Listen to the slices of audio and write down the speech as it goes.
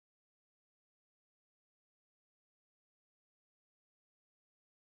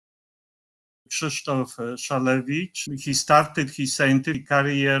Krzysztof Szalewicz. He started his scientific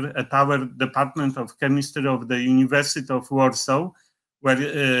career at our Department of Chemistry of the University of Warsaw,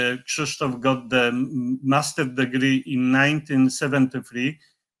 where Krzysztof got the master degree in 1973,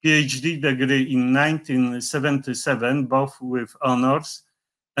 PhD degree in 1977, both with honors,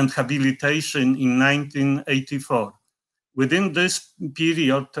 and habilitation in 1984. Within this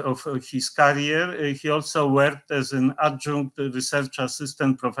period of his career, he also worked as an adjunct research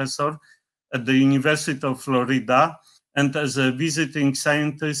assistant professor at the University of Florida and as a visiting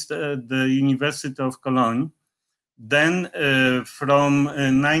scientist at the University of Cologne. Then from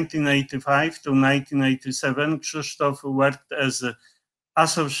 1985 to 1987, Krzysztof worked as an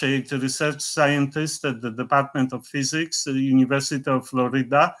associate research scientist at the Department of Physics at the University of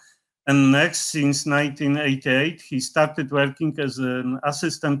Florida. And next, since 1988, he started working as an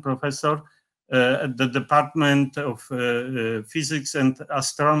assistant professor at the Department of Physics and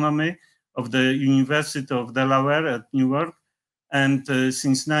Astronomy of the University of Delaware at Newark. And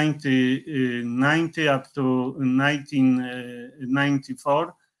since 1990 up to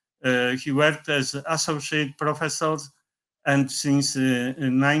 1994, he worked as associate professor, and since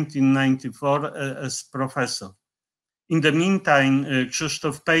 1994 as professor. In the meantime,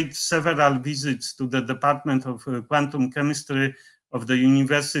 Krzysztof paid several visits to the Department of Quantum Chemistry of the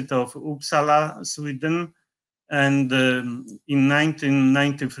University of Uppsala, Sweden, and in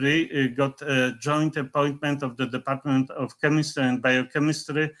 1993 got a joint appointment of the Department of Chemistry and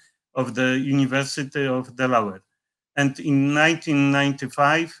Biochemistry of the University of Delaware. And in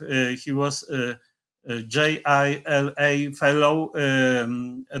 1995, he was a JILA fellow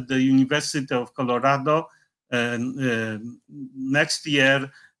at the University of Colorado. Next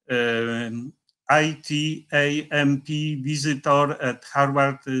year, ITAMP visitor at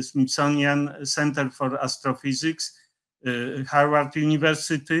Harvard Smithsonian Center for Astrophysics, Harvard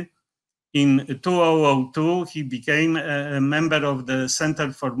University. In 2002, he became a member of the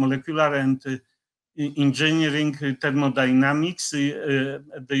Center for Molecular and Engineering Thermodynamics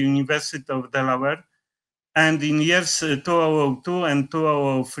at the University of Delaware. And in years 2002 and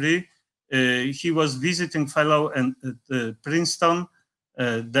 2003, he was visiting fellow at Princeton.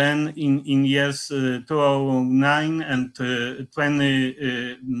 Then in years 2009 and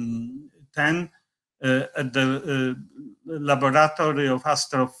 2010 at the Laboratory of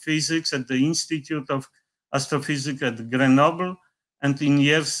Astrophysics at the Institute of Astrophysics at Grenoble, and in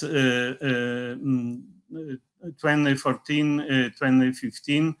years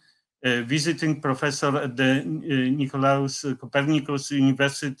 2014-2015 visiting professor at the Nicolaus Copernicus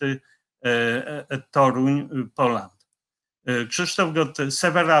University at Toruń, Poland. Krzysztof got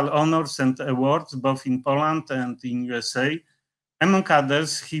several honors and awards both in Poland and in USA. Among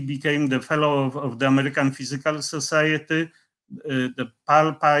others, he became the fellow of the American Physical Society, the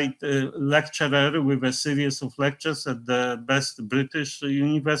pulpit lecturer with a series of lectures at the best British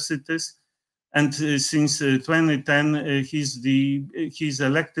universities. And since 2010, he's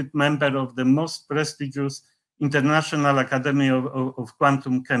elected member of the most prestigious International Academy of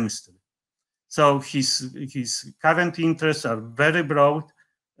Quantum Chemistry. So his current interests are very broad,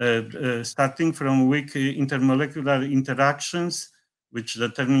 starting from weak intermolecular interactions, which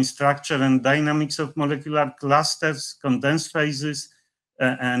determine structure and dynamics of molecular clusters, condensed phases,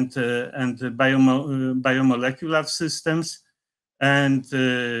 and biomolecular systems. And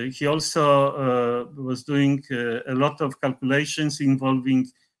he also was doing a lot of calculations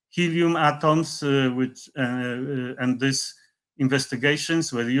involving helium atoms, and these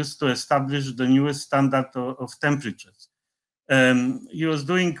investigations were used to establish the newest standard of temperatures. He was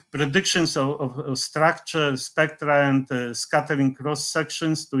doing predictions of structure, spectra, and scattering cross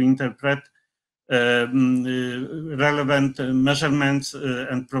sections to interpret relevant measurements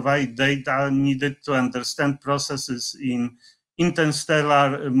and provide data needed to understand processes in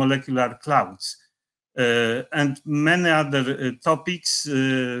interstellar molecular clouds, and many other topics.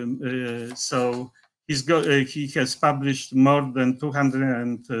 So he has published more than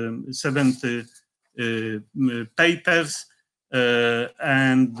 270 papers,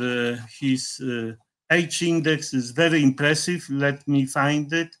 and his H index is very impressive. Let me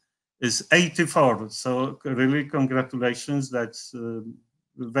find it. It's 84. So really, congratulations. That's a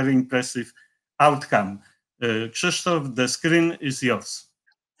very impressive outcome. Krzysztof, the screen is yours.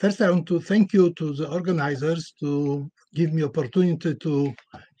 First, I want to thank you to the organizers to give me opportunity to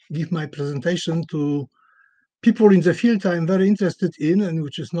give my presentation to people in the field I'm very interested in, and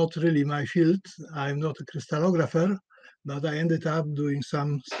which is not really my field. I'm not a crystallographer, but I ended up doing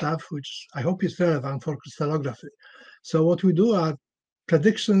some stuff which I hope is relevant for crystallography. So what we do are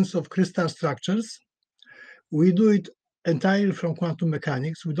predictions of crystal structures. We do it entirely from quantum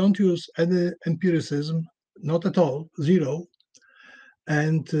mechanics. We don't use any empiricism, not at all, zero.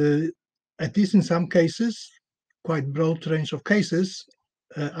 And at least in some cases, quite broad range of cases,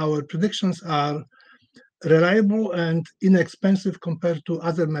 our predictions are reliable and inexpensive compared to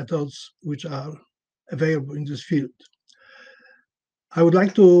other methods which are available in this field. I would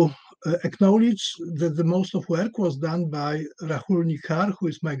like to acknowledge that the most of work was done by Rahul Nikhar, who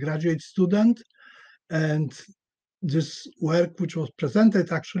is my graduate student, and this work which was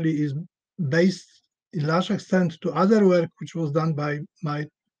presented actually is based in large extent to other work which was done by my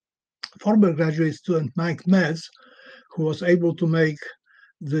former graduate student Mike Metz, who was able to make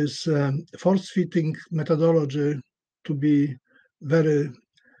this force-fitting methodology to be very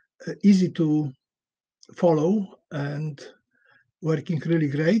easy to follow and working really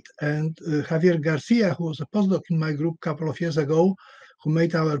great. And Javier Garcia, who was a postdoc in my group a couple of years ago, who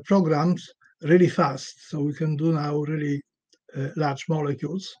made our programs really fast. So we can do now really large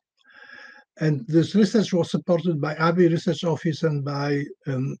molecules. And this research was supported by ABI Research Office and by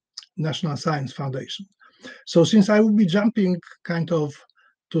National Science Foundation. So since I will be jumping kind of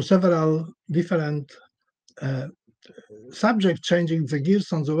to several different subjects, changing the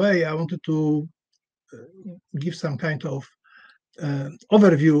gears on the way, I wanted to give some kind of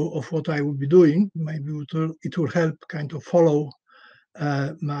overview of what I will be doing. Maybe it will help kind of follow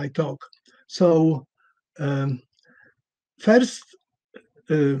my talk. So first,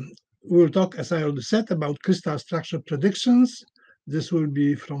 we will talk, as I already said, about crystal structure predictions. This will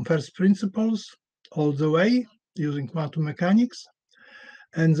be from first principles all the way using quantum mechanics.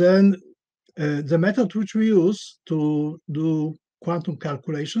 And then the method which we use to do quantum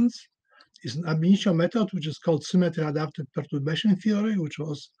calculations is an ab initio method, which is called symmetry adapted perturbation theory, which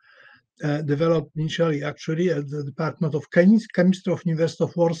was developed initially actually at the Department of Chemistry of University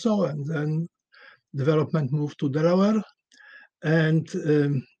of Warsaw, and then development moved to Delaware. And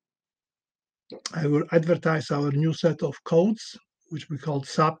I will advertise our new set of codes, which we called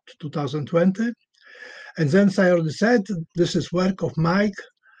SAPT 2020. And then, as I already said, this is work of Mike.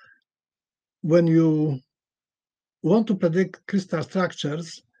 When you want to predict crystal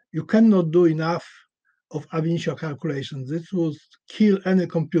structures, you cannot do enough of ab initio calculations. This would kill any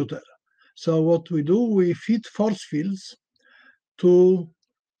computer. So what we do, we feed force fields to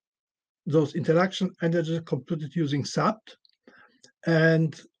those interaction energies computed using SAPT,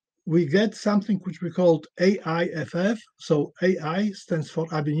 and we get something which we called AIFF. So AI stands for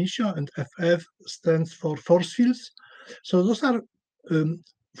ab initio and FF stands for force fields. So those are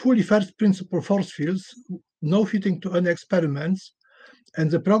fully first principle force fields, no fitting to any experiments. And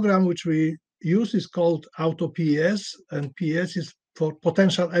the program which we use is called AutoPES, and PES is for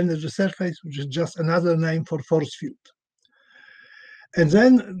potential energy surface, which is just another name for force field. And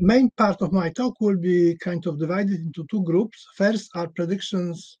then main part of my talk will be kind of divided into two groups. First are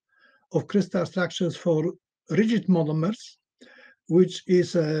predictions of crystal structures for rigid monomers, which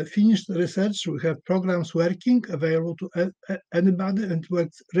is a finished research. We have programs working, available to anybody, and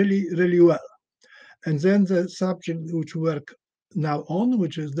works really, really well. And then the subject which we work now on,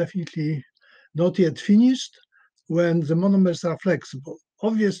 which is definitely not yet finished, when the monomers are flexible.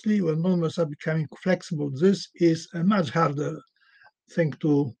 Obviously, when monomers are becoming flexible, this is a much harder thing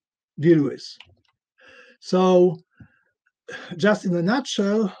to deal with. So just in a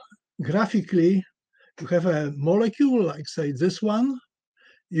nutshell, graphically, you have a molecule, like say this one,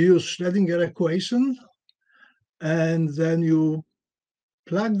 you use Schrödinger equation, and then you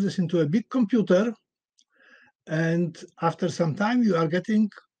plug this into a big computer, and after some time you are getting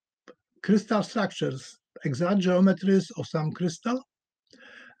crystal structures, exact geometries of some crystal,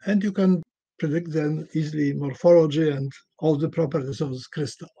 and you can predict then easily morphology and all the properties of this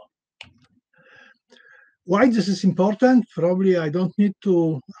crystal. Why this is important? Probably I don't need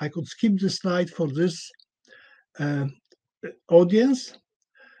to, I could skip this slide for this audience,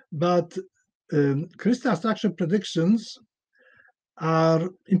 but crystal structure predictions are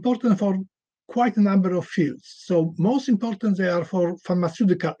important for quite a number of fields. So most important, they are for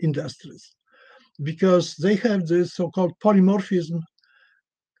pharmaceutical industries, because they have this so-called polymorphism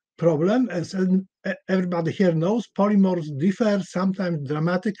problem. As everybody here knows, polymorphs differ sometimes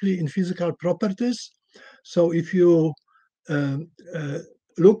dramatically in physical properties. So if you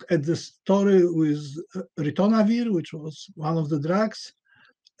look at the story with ritonavir, which was one of the drugs,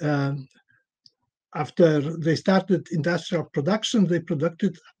 after they started industrial production, they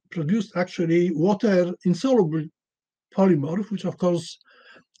produced actually water-insoluble polymorph, which of course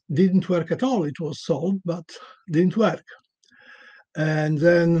didn't work at all. It was sold, but didn't work. And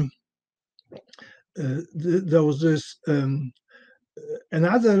then there was this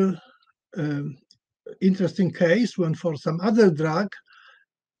another interesting case when for some other drug,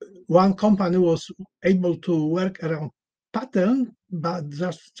 one company was able to work around patent, but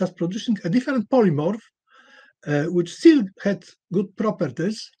just producing a different polymorph, which still had good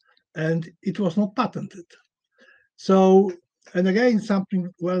properties, and it was not patented. So, and again, something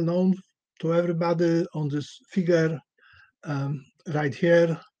well known to everybody on this figure right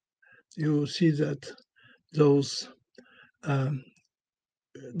here, you see that those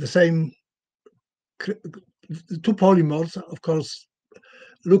the same two polymorphs, of course,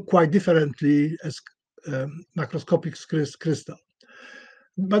 look quite differently as macroscopic crystal.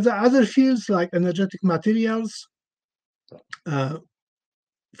 But the other fields like energetic materials,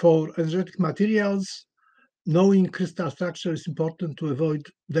 for energetic materials, knowing crystal structure is important to avoid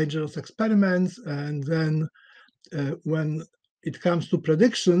dangerous experiments. And then when it comes to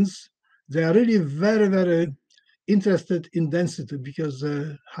predictions, they are really very, very interested in density, because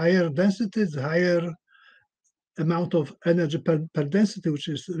the higher density, the higher amount of energy per density, which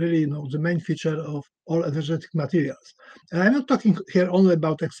is really the main feature of all energetic materials. And I'm not talking here only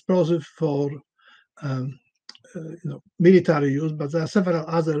about explosive for military use, but there are several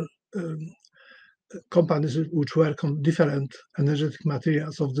other companies which work on different energetic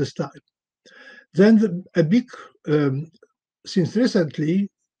materials of this type. Then a big, since recently,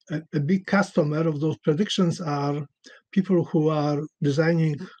 a big customer of those predictions are people who are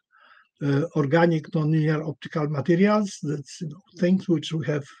designing organic nonlinear optical materials. That's things which we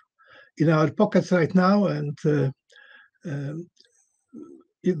have in our pockets right now, and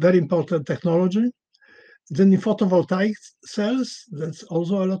very important technology. Then in photovoltaic cells, that's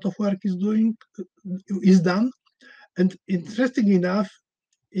also a lot of work is done. And interestingly enough,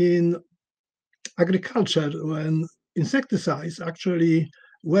 in agriculture, when insecticides actually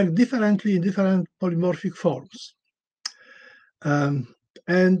work differently in different polymorphic forms. And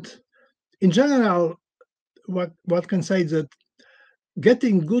in general, what can say that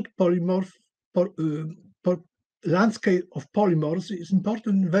getting good landscape of polymorphs is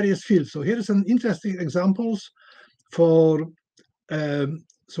important in various fields. So here is an interesting examples for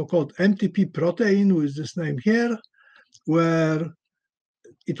so-called MTP protein with this name here, where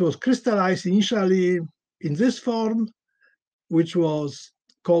it was crystallized initially in this form, which was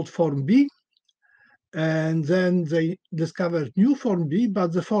called form B, and then they discovered new form B,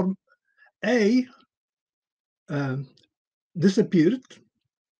 but the form A disappeared.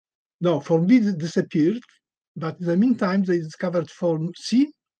 No, form B disappeared, but in the meantime, they discovered form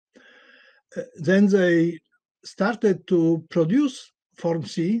C. Then they started to produce form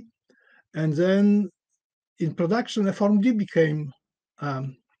C, and then in production, a form D became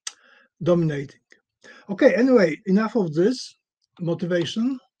dominating. Okay, anyway, enough of this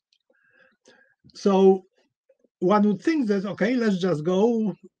motivation. So one would think that, okay, let's just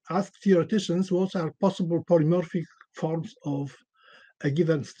go ask theoreticians what are possible polymorphic forms of a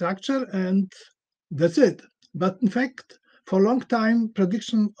given structure, and that's it. But in fact, for a long time,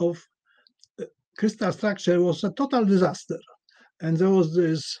 prediction of crystal structure was a total disaster. And there was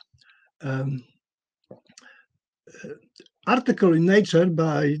this article in Nature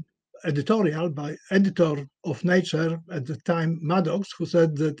by editor of Nature at the time, Maddox, who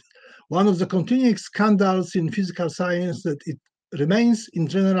said that one of the continuing scandals in physical science that it remains in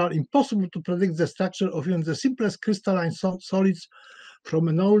general impossible to predict the structure of even the simplest crystalline solids from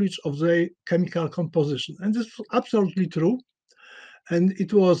a knowledge of their chemical composition. And this was absolutely true. And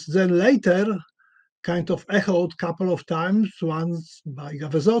it was then later kind of echoed a couple of times, once by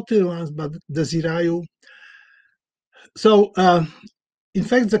Gavazotti, once by Desiraju. So in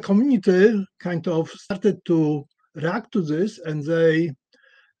fact, the community kind of started to react to this, and they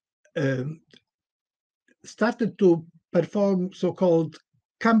started to perform so-called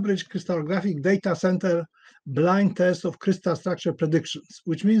Cambridge Crystallographic Data Center blind test of crystal structure predictions,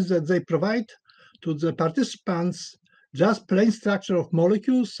 which means that they provide to the participants just plain structure of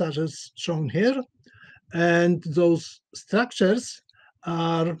molecules, such as shown here, and those structures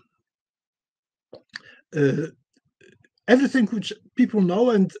are everything which people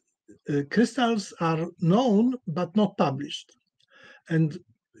know, and crystals are known but not published. And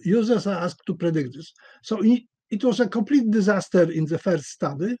users are asked to predict this. So it was a complete disaster in the first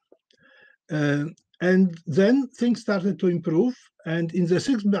study. And then things started to improve. And in the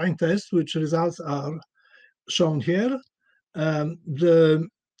sixth blind test, which results are shown here,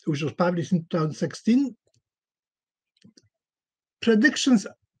 which was published in 2016, predictions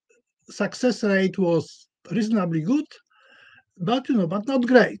success rate was reasonably good, but but not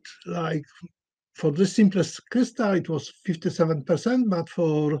great. Like for the simplest crystal, it was 57%, but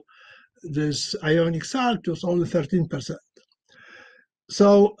for this ionic salt, it was only 13%.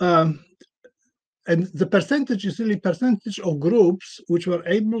 So And the percentage is really percentage of groups which were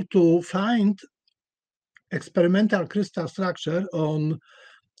able to find experimental crystal structure on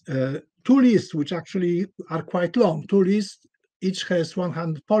two lists, which actually are quite long. Two lists, each has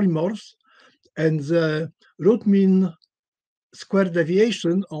 100 polymorphs, and the root mean square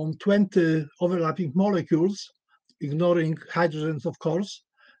deviation on 20 overlapping molecules, ignoring hydrogens, of course,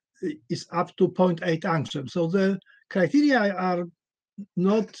 is up to 0.8 angstrom. So the criteria are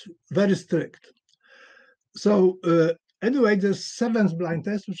not very strict. So anyway, the seventh blind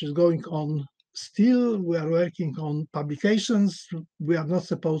test, which is going on still, we are working on publications. We are not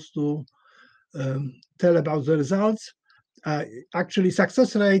supposed to tell about the results. Actually,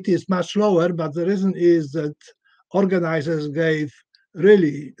 success rate is much lower, but the reason is that organizers gave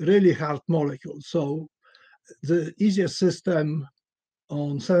really, really hard molecules. So the easiest system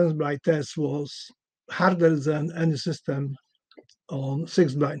on seventh blind test was harder than any system on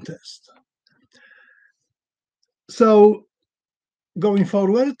sixth blind test. So going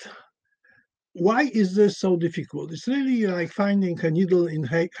forward, why is this so difficult? It's really like finding a needle in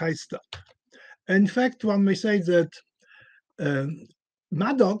haystack. In fact, one may say that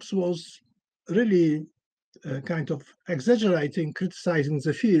Maddox was really kind of exaggerating, criticizing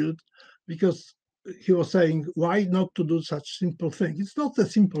the field, because he was saying, why not to do such simple thing? It's not a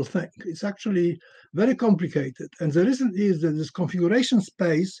simple thing. It's actually very complicated. And the reason is that this configuration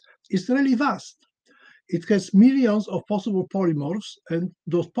space is really vast. It has millions of possible polymorphs, and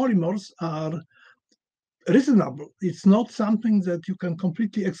those polymorphs are reasonable. It's not something that you can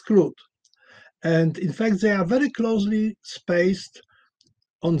completely exclude. And in fact, they are very closely spaced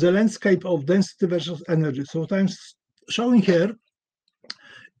on the landscape of density versus energy. So what I'm showing here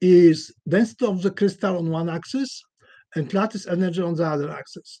is density of the crystal on one axis and lattice energy on the other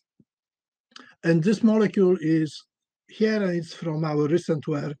axis. And this molecule is here, and it's from our recent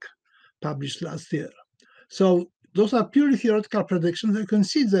work published last year. So those are purely theoretical predictions. You can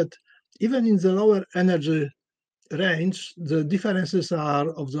see that even in the lower energy range, the differences are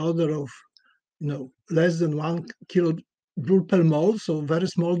of the order of less than 1 kilojoule per mole, so very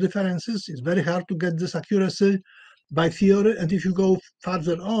small differences. It's very hard to get this accuracy by theory, and if you go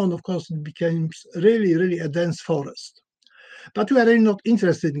further on, of course, it becomes really, really a dense forest. But we are really not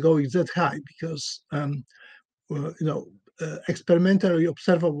interested in going that high because, experimentally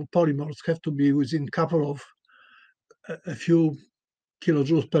observable polymorphs have to be within a few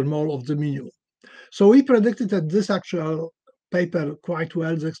kilojoules per mole of the minimum. So we predicted that this actual paper quite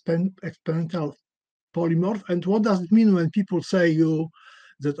well, the experimental polymorph. And what does it mean when people say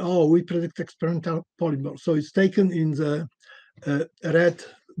that, oh, we predict experimental polymorph? So it's taken in the red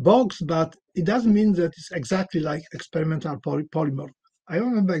box, but it doesn't mean that it's exactly like experimental polymorph. I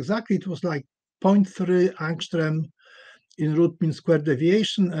remember exactly, it was like 0.3 angstrom in root mean square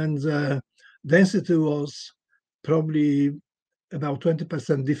deviation, and the density was probably about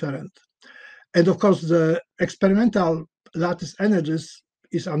 20% different. And of course, the experimental lattice energies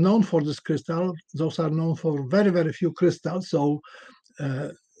is unknown for this crystal. Those are known for very, very few crystals. So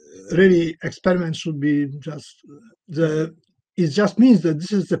really, experiment should be it just means that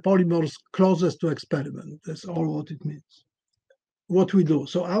this is the polymorphs closest to experiment. That's all what it means. What we do.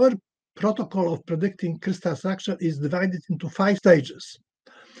 So our protocol of predicting crystal structure is divided into 5 stages.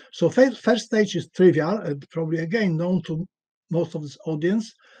 So first stage is trivial and probably again known to most of this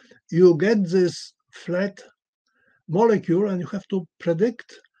audience. You get this flat molecule and you have to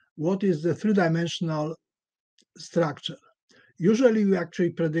predict what is the three-dimensional structure. Usually we actually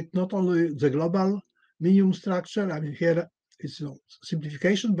predict not only the global minimum structure, I mean here it's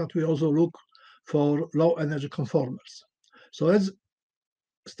simplification, but we also look for low energy conformers. So as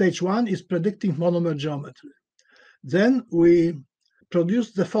stage 1 is predicting monomer geometry. Then we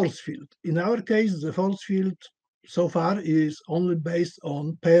produce the force field. In our case, the force field so far is only based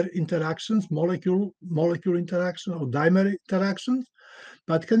on pair interactions, molecule interaction or dimer interactions,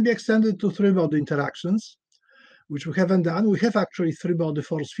 but can be extended to three-body interactions, which we haven't done. We have actually three-body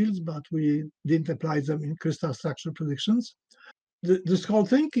force fields, but we didn't apply them in crystal structure predictions. This whole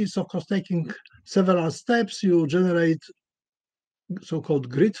thing is, of course, taking several steps. You generate so-called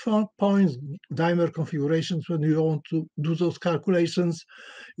grid points, dimer configurations. When you want to do those calculations,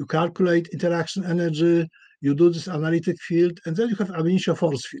 you calculate interaction energy, you do this analytic field, and then you have ab initio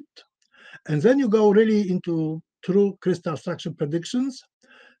force field. And then you go really into true crystal structure predictions.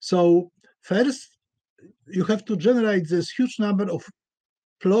 So first, you have to generate this huge number of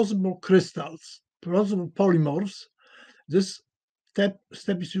plausible crystals, plausible polymorphs. This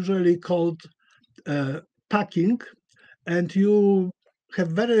step is usually called packing, and you have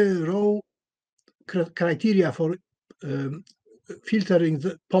very raw criteria for filtering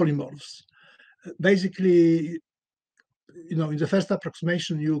the polymorphs. basically, in the first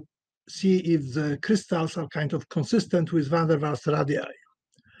approximation, you see if the crystals are kind of consistent with van der Waals radii.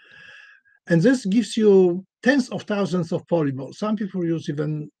 And this gives you tens of thousands of polymorphs. Some people use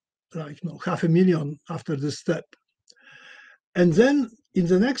even like 500,000 after this step. And then in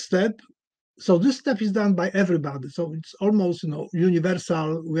the next step, so this step is done by everybody. So it's almost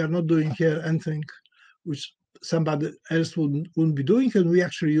universal. We are not doing here anything which somebody else wouldn't be doing, and we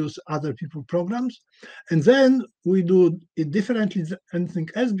actually use other people's programs. And then we do it differently than anything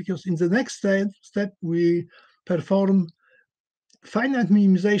else, because in the next step we perform finite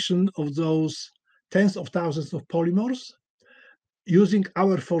minimization of those tens of thousands of polymorphs using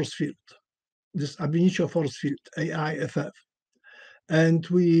our force field, this ab initio force field, AIFF. And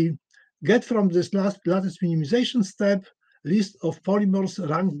we get from this lattice minimization step list of polymorphs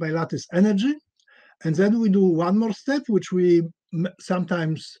ranked by lattice energy. And then we do one more step, which we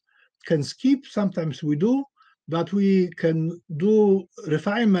sometimes can skip, sometimes we do, but we can do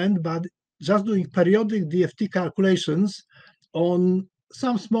refinement, but just doing periodic DFT calculations on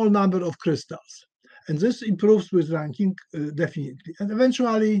some small number of crystals. And this improves with ranking definitely. And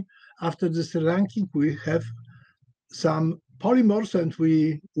eventually, after this ranking, we have some polymorphs, and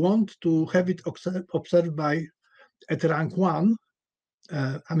we want to have it observed at rank 1.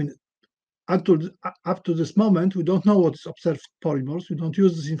 Up to this moment, we don't know what is observed polymorphs. We don't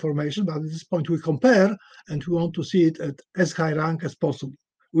use this information, but at this point we compare, and we want to see it at as high rank as possible,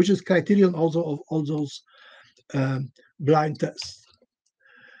 which is criterion also of all those blind tests.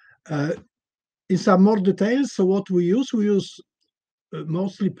 In some more details, so what we use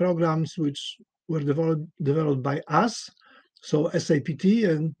mostly programs which were developed by us, so SAPT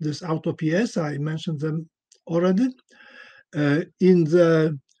and this AutoPS, I mentioned them already. In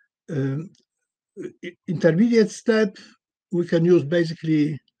the intermediate step, we can use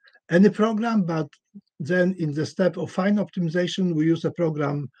basically any program, but then in the step of fine optimization, we use a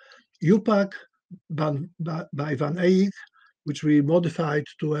program UPAC by Van Eyck, which we modified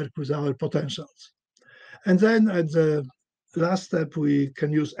to work with our potentials. And then at the last step, we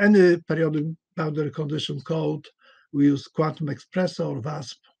can use any periodic boundary condition code. We use Quantum Expressor or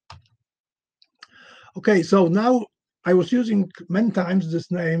VASP. Okay, so now I was using many times this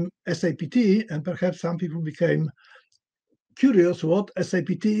name SAPT, and perhaps some people became curious what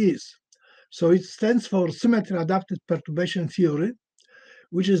SAPT is. So it stands for Symmetry Adapted Perturbation Theory,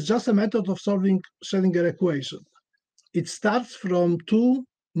 which is just a method of solving Schrödinger equation. It starts from two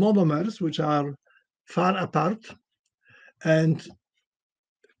monomers which are far apart and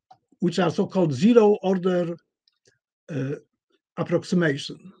which are so-called zero-order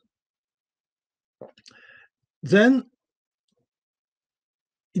approximation. Then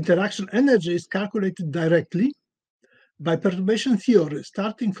interaction energy is calculated directly by perturbation theory,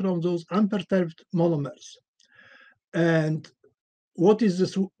 starting from those unperturbed monomers. And what is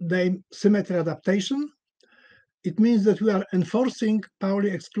this name symmetry adaptation? It means that we are enforcing Pauli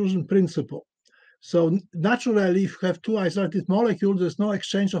exclusion principle. So naturally, if you have two isolated molecules, there's no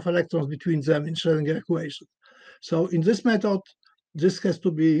exchange of electrons between them in Schrödinger equation. So in this method, this has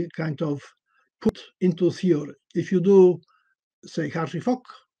to be kind of put into theory. If you do, say, Hartree-Fock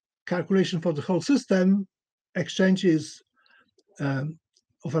calculation for the whole system, exchanges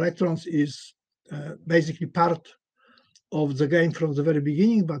of electrons is basically part of the game from the very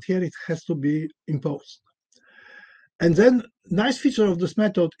beginning, but here it has to be imposed. And then nice feature of this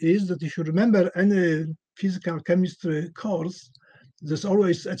method is that if you remember any physical chemistry course, there's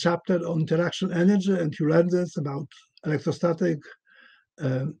always a chapter on interaction energy, and you learn this about electrostatic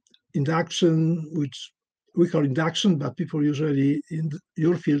induction, which we call induction, but people usually in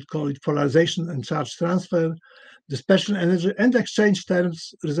your field call it polarization and charge transfer, the special energy and exchange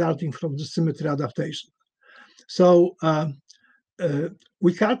terms resulting from the symmetry adaptation. So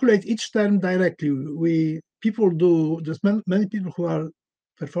we calculate each term directly. There's many people who are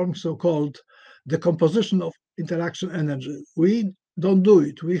performing so-called decomposition of interaction energy. We don't do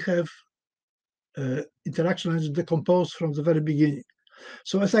it. We have interaction energy decomposed from the very beginning.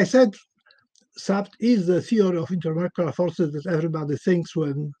 So as I said, SAPT is the theory of intermolecular forces that everybody thinks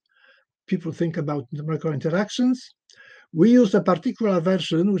when people think about intermolecular interactions. We use a particular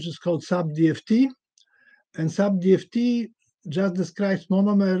version, which is called SAPT-DFT, and SAPT-DFT just describes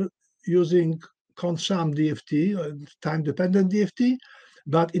monomer using Kohn-Sham DFT, time-dependent DFT,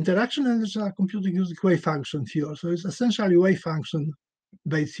 but interaction energies are computed using wave function theory. So it's essentially wave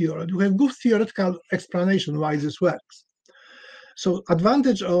function-based theory. We have good theoretical explanation why this works. So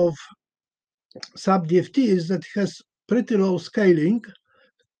advantage of SAPT-DFT is that it has pretty low scaling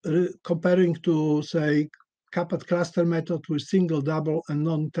comparing to, say, Kappa cluster method with single, double, and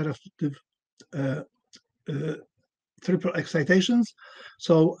non-interactive triple excitations.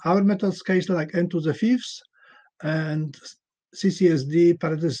 So our method scales like n to the fifth, and CCSD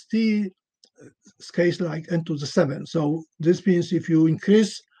parenthesis T scales like n to the seventh. So this means if you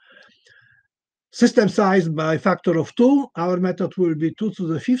increase system size by factor of 2, our method will be 2 to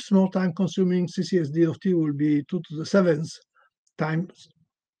the fifth more time consuming. CCSD of T will be 2 to the seventh times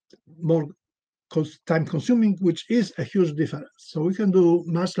more time consuming, which is a huge difference. So we can do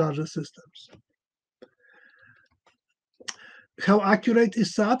much larger systems. How accurate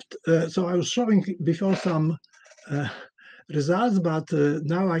is SAPT? So I was showing before some results, but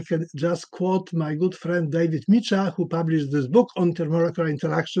now I can just quote my good friend David Micha, who published this book on intermolecular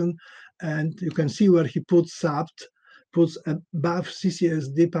interaction, and you can see where he puts SAPT, puts above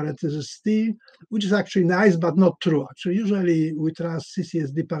CCSD parenthesis T, which is actually nice, but not true. Actually, usually we trust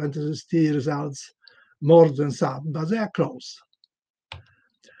CCSD parenthesis T results more than SAPT, but they are close.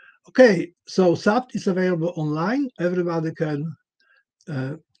 Okay, so SAPT is available online. Everybody can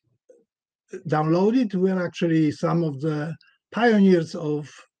download it. We're actually some of the pioneers of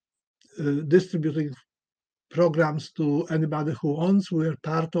distributing programs to anybody who wants. We're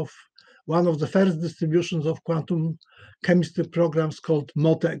part of one of the first distributions of quantum chemistry programs called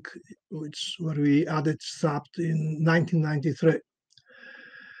MOTEC, where we added SAPT in 1993.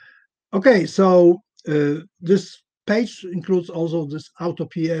 Okay, so this page includes also this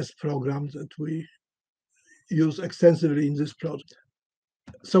AutoPS program that we use extensively in this project.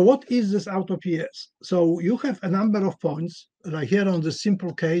 So what is this AutoPS? So you have a number of points, like here on the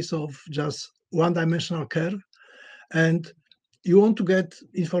simple case of just one-dimensional curve, and you want to get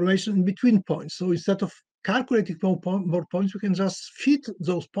information in between points. So instead of calculating more points, you can just fit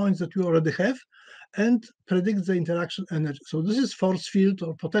those points that you already have and predict the interaction energy. So this is force field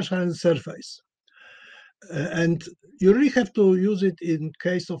or potential energy surface. And you really have to use it in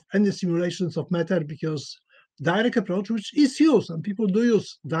case of any simulations of matter, because direct approach, which is used, and people do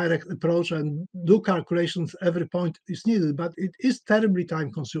use direct approach and do calculations every point is needed, but it is terribly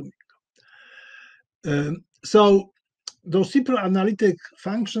time consuming. So those simple analytic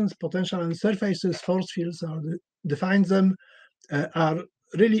functions, potential and surfaces, force fields define them, are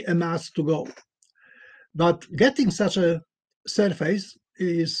really a must to go. But getting such a surface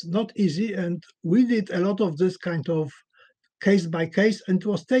is not easy, and we did a lot of this kind of case by case, and it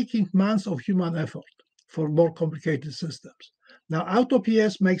was taking months of human effort for more complicated systems. Now,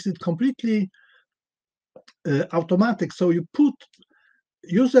 AutoPS makes it completely automatic. So you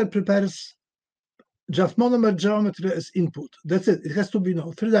user prepares just monomer geometry as input. That's it. It has to be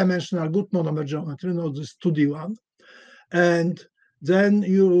three-dimensional good monomer geometry, not this 2D one. And then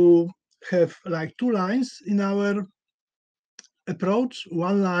you have like two lines in our approach.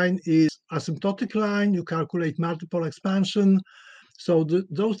 One line is asymptotic line. You calculate multiple expansion. So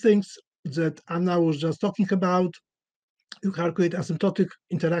those things that Anna was just talking about, you calculate asymptotic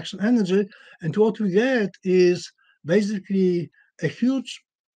interaction energy. And what we get is basically a huge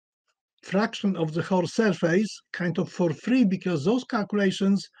fraction of the whole surface kind of for free, because those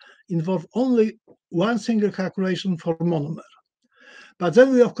calculations involve only one single calculation for monomer. But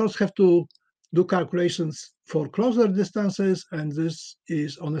then we, of course, have to do calculations for closer distances, and this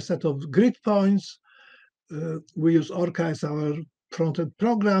is on a set of grid points. We use Orca as our front-end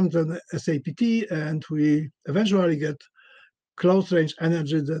program, then SAPT, and we eventually get close-range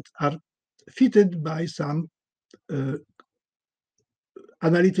energy that are fitted by some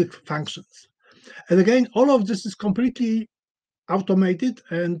analytic functions. And again, all of this is completely automated,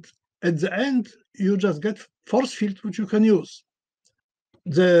 and at the end, you just get force field, which you can use.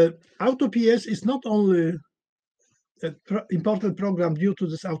 The AutoPS is not only an important program due to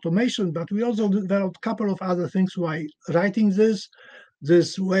this automation, but we also developed a couple of other things while writing this.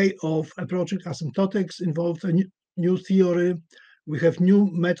 This way of approaching asymptotics involved a new theory. We have new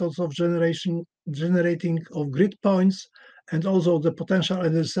methods of generating of grid points, and also the potential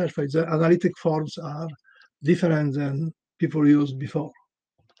energy surface. The analytic forms are different than people used before.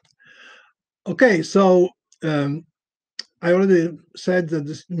 Okay, so I already said that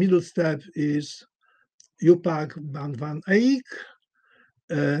this middle step is UPAC band van Eyck,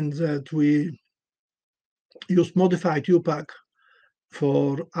 and that we use modified UPAC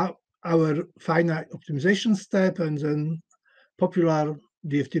for our finite optimization step, and then popular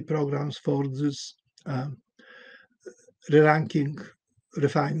DFT programs for this re-ranking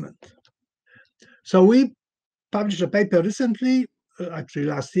refinement. So we published a paper recently, actually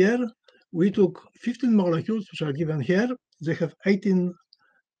last year. We took 15 molecules, which are given here. They have 18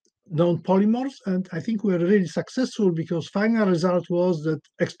 known polymorphs, and I think we were really successful, because final result was that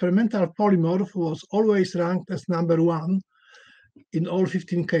experimental polymorph was always ranked as number one in all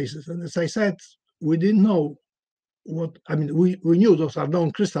 15 cases. And as I said, we didn't know what, I mean, we knew those are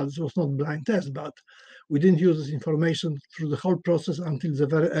known crystals. It was not a blind test, but we didn't use this information through the whole process until the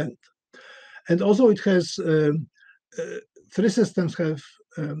very end. And also it has, 3 systems have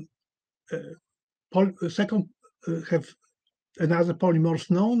have another polymorphs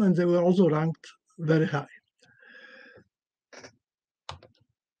known, and they were also ranked very high.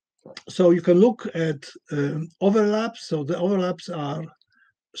 So you can look at overlaps. So the overlaps are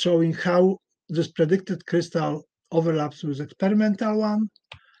showing how this predicted crystal overlaps with experimental one.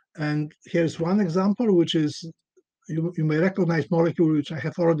 And here's one example, which is, you may recognize molecule, which I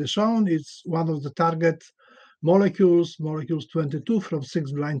have already shown. It's one of the target molecules 22 from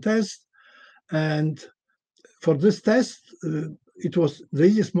 6 blind tests. And for this test, it was the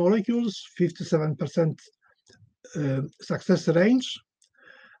easiest molecules, 57% success range.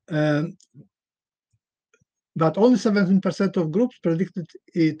 But only 17% of groups predicted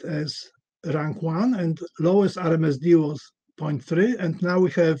it as rank 1, and lowest RMSD was 0.3. And now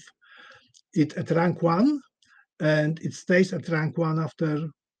we have it at rank 1, and it stays at rank 1 after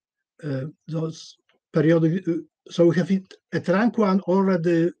those periodic. So we have it at rank 1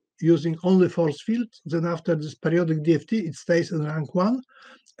 already using only force field. Then after this periodic DFT, it stays in rank 1,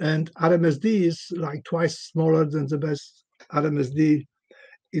 and RMSD is like twice smaller than the best RMSD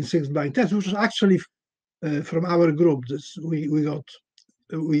in 6 blind tests, which is actually from our group.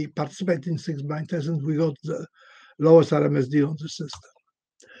 We participated in 6 blind tests, and we got the lowest RMSD on the system.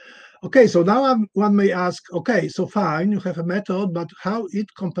 Okay, so now one may ask, okay, so fine, you have a method, but how it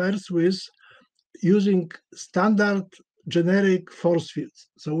compares with using standard generic force fields?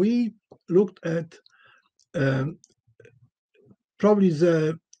 So we looked at probably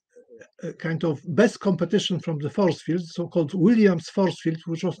the kind of best competition from the force field, so-called Williams force field,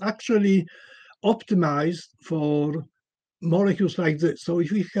 which was actually optimized for molecules like this. So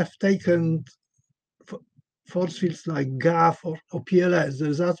if we have taken force fields like GAF or PLS, the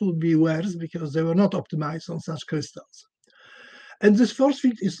result would be worse because they were not optimized on such crystals. And this force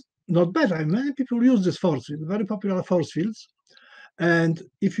field is not bad. I mean, many people use this force field, very popular force fields. And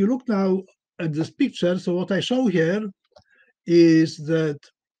if you look now at this picture, so what I show here is that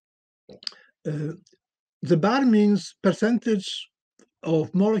the bar means percentage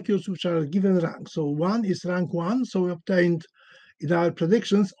of molecules which are given rank. So 1 is rank 1. So we obtained in our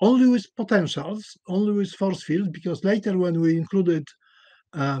predictions only with potentials, only with force field, because later when we included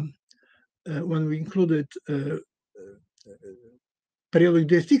periodic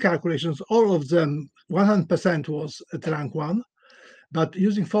DFT calculations, all of them 100% was at rank 1. But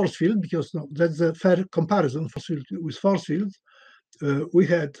using force field, because no, that's a fair comparison, force field with force field, we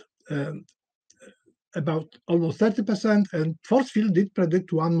had about almost 30%, and force field did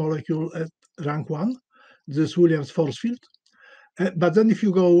predict 1 molecule at rank 1, this Williams force field. But then if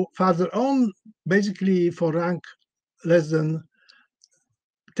you go further on, basically for rank less than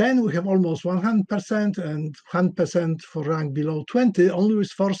 10, we have almost 100%, and 100% for rank below 20, only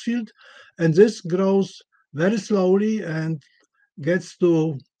with force field. And this grows very slowly and gets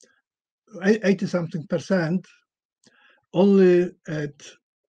to 80-something percent only at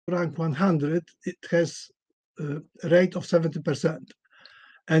rank 100. It has a rate of 70%.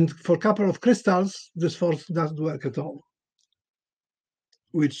 And for a couple of crystals, this force doesn't work at all,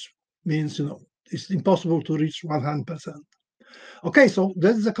 which means, you know, it's impossible to reach 100%. Okay, so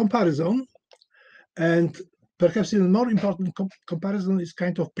that's the comparison. And perhaps even more important comparison is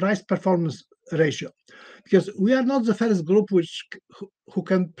kind of price-performance ratio, because we are not the first group who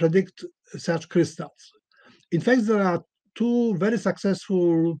can predict such crystals. In fact, there are 2 very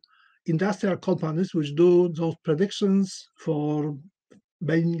successful industrial companies which do those predictions for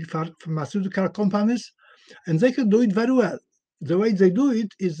mainly pharmaceutical companies, and they can do it very well. The way they do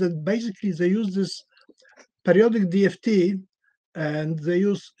it is that basically they use this periodic DFT, and they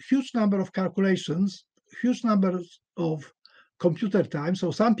use huge number of calculations, huge numbers of computer time.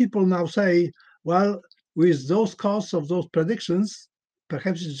 So some people now say, well, with those costs of those predictions,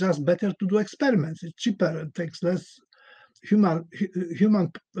 perhaps it's just better to do experiments. It's cheaper and takes less human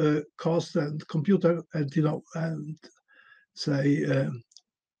cost and computer and, you know, and say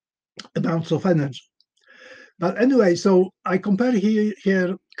amounts of energy. But anyway, so I compare here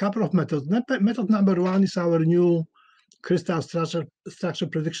a couple of methods. Method number 1 is our new crystal structure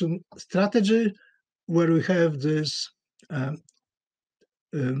prediction strategy, where we have this ab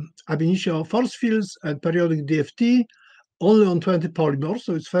initio force fields and periodic DFT only on 20 polymorphs,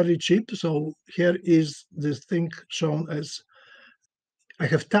 so it's very cheap. So here is this thing shown as I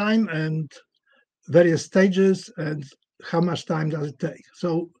have time and various stages and how much time does it take.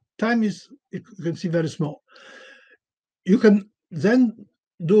 So time is, you can see, very small. You can then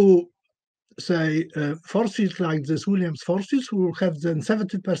do, say, force fields like this Williams force fields, we will have then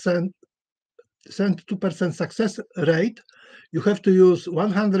 72% success rate. You have to use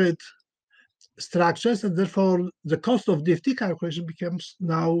 100 structures, and therefore the cost of DFT calculation becomes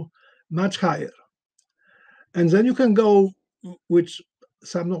now much higher. And then you can go, which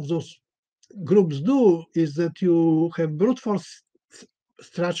some of those groups do, is that you have brute force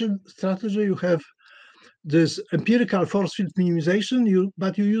strategy, you have this empirical force field minimization,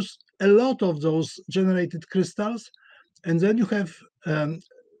 but you use a lot of those generated crystals, and then you have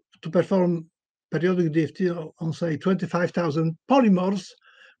to perform periodic DFT on, say, 25,000 polymorphs,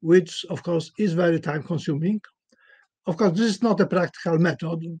 which of course is very time consuming. Of course, this is not a practical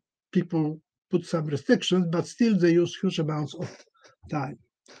method. People put some restrictions, but still they use huge amounts of time.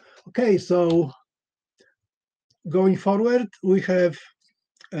 Okay, so going forward, we have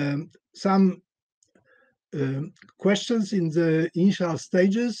some questions in the initial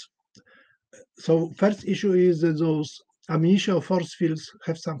stages. So first issue is that those ab initio force fields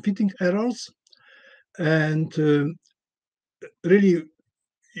have some fitting errors, and really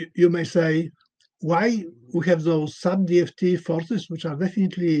you may say, why we have those sub-DFT forces, which are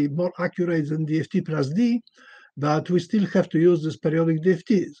definitely more accurate than DFT plus D, but we still have to use this periodic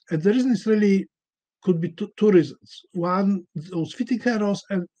DFTs. And the reason is really could be two reasons. One, those fitting errors,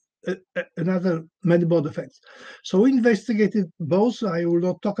 and another, many-mode effects. So we investigated both. I will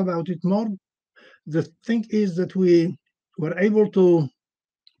not talk about it more. The thing is that we were able to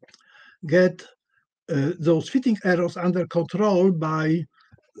get those fitting errors under control by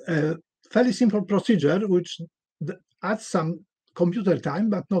a fairly simple procedure, which adds some computer time,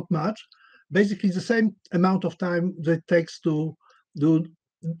 but not much. Basically, the same amount of time that it takes to do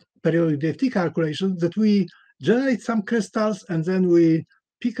periodic DFT calculations, that we generate some crystals and then we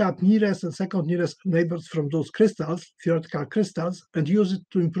pick up nearest and second nearest neighbors from those crystals, theoretical crystals, and use it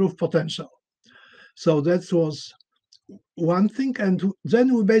to improve potential. So that was one thing, and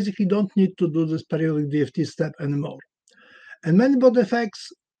then we basically don't need to do this periodic DFT step anymore. And many-mode effects,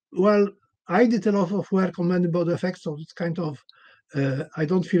 well, I did a lot of work on many-mode effects, so it's kind of, I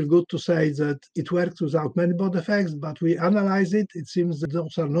don't feel good to say that it works without many-mode effects, but we analyze it. It seems that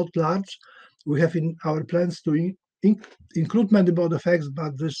those are not large. We have in our plans to include many-mode effects,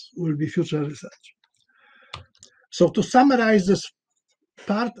 but this will be future research. So to summarize this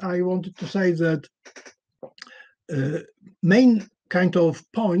part, I wanted to say that main kind of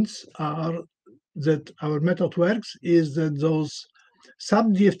points are that our method works is that those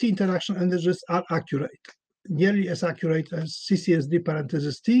sub-DFT interaction energies are accurate, nearly as accurate as CCSD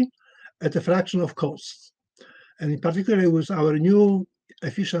parenthesis T at a fraction of costs. And in particular, with our new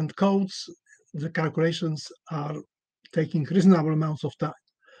efficient codes, the calculations are taking reasonable amounts of time.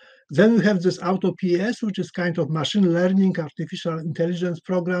 Then we have this AutoPS, which is kind of machine learning, artificial intelligence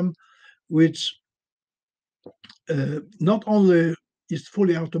program, which not only is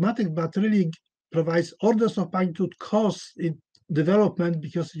fully automatic, but really provides orders of magnitude cost in development,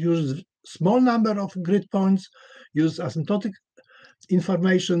 because it uses small number of grid points, uses asymptotic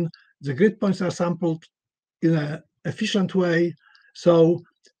information. The grid points are sampled in an efficient way. So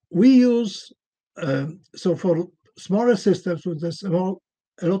we use, so for smaller systems with this, a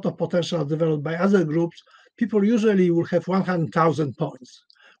lot of potential developed by other groups, people usually will have 100,000 points.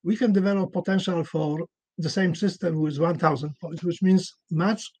 We can develop potential for the same system with 1,000 points, which means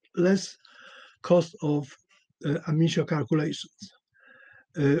much less cost of ab initio calculations.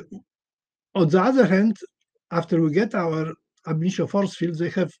 On the other hand, after we get our ab initio force fields, they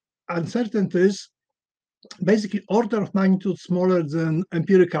have uncertainties basically order of magnitude smaller than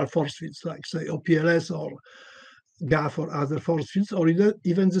empirical force fields, like say OPLS or GAF or other force fields, or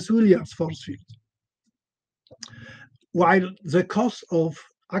even this Williams force field. While the cost of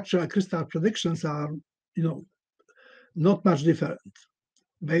actual crystal predictions are, not much different,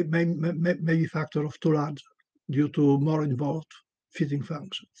 maybe factor of 2 large due to more involved fitting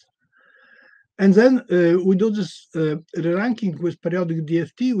functions. And then we do this re-ranking with periodic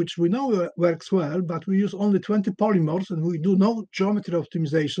DFT, which we know works well, but we use only 20 polymorphs and we do no geometry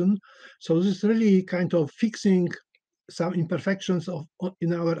optimization. So this is really kind of fixing some imperfections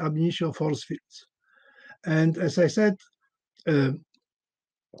in our ab initio force fields. And as I said,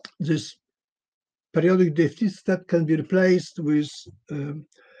 this periodic DFT step can be replaced with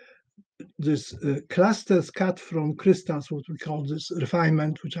this clusters cut from crystals, what we call this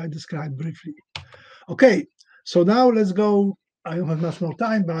refinement, which I described briefly. Okay, so now let's go. I don't have much more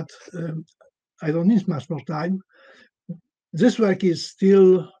time, but I don't need much more time. This work is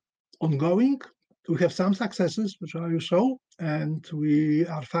still ongoing. We have some successes, which I will show, and we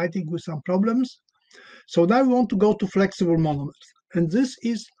are fighting with some problems. So now we want to go to flexible monomers. And this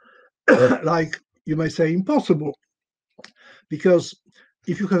is, like you may say, impossible. Because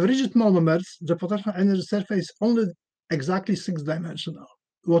if you have rigid monomers, the potential energy surface is only exactly 6-dimensional,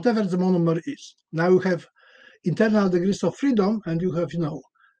 whatever the monomer is. Now you have internal degrees of freedom, and you have,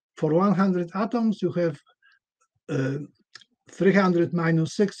 for 100 atoms, you have 300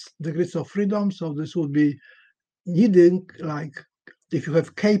 minus 6 degrees of freedom. So this would be needing, like, if you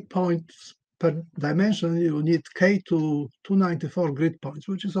have k points per dimension, you need k to 294 grid points,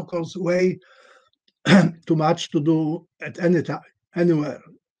 which is, of course, way too much to do at any time, anywhere,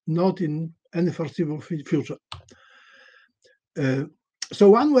 not in any foreseeable future. So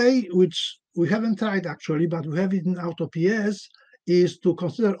one way, which we haven't tried actually, but we have it in AutoPS, is to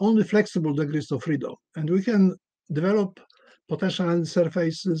consider only flexible degrees of freedom. And we can develop potential energy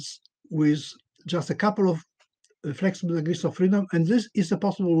surfaces with just a couple of flexible degrees of freedom. And this is a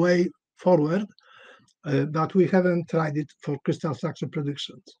possible way forward, but we haven't tried it for crystal structure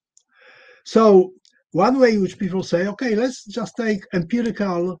predictions. So one way which people say, okay, let's just take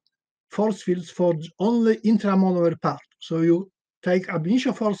empirical force fields for only intramonomer part. So you take ab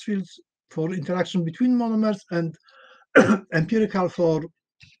initio force fields for interaction between monomers and empirical for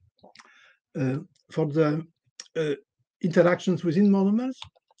the interactions within monomers.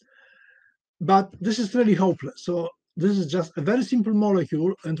 But this is really hopeless. So this is just a very simple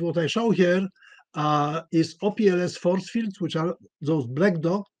molecule. And what I show here is OPLS force fields, which are those black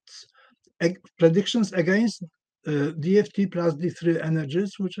dots, predictions against DFT plus D3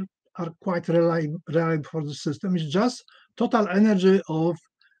 energies, which are quite reliable for the system. It's just total energy of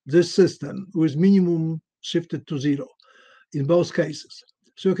this system with minimum shifted to 0 in both cases.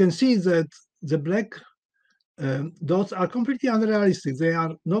 So you can see that the black dots are completely unrealistic. They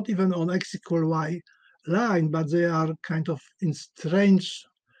are not even on x equal y line, but they are kind of in strange,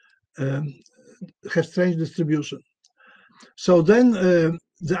 have strange distribution. So then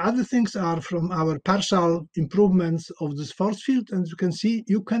the other things are from our partial improvements of this force field, and you can see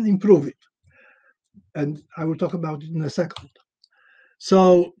you can improve it. And I will talk about it in a second.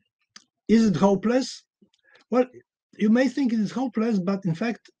 So is it hopeless? Well, you may think it is hopeless, but in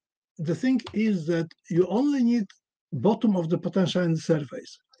fact, the thing is that you only need bottom of the potential energy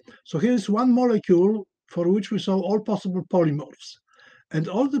surface. So here is one molecule for which we saw all possible polymorphs. And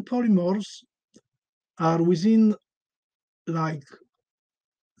all the polymorphs are within like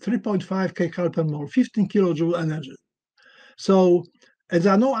 3.5 kcal per mole, 15 kilojoule energy. So, and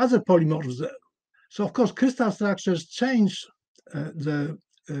there are no other polymorphs there. So of course, crystal structures change the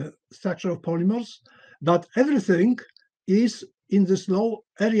structure of polymorphs, but everything is in this low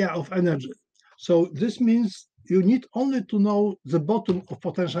area of energy. So this means you need only to know the bottom of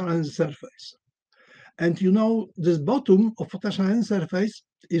potential energy surface. And this bottom of potential energy surface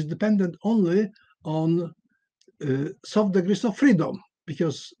is dependent only on soft degrees of freedom,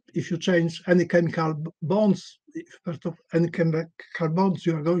 because if you change any chemical bonds, you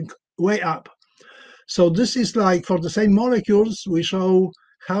are going way up. So this is like for the same molecules, we show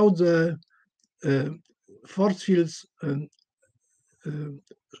how the force fields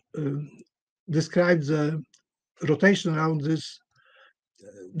describe the rotation around this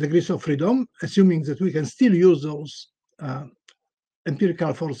degrees of freedom, assuming that we can still use those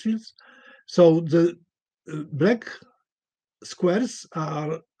empirical force fields. So the black squares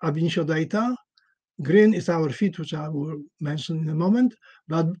are ab initio data. Green is our fit, which I will mention in a moment.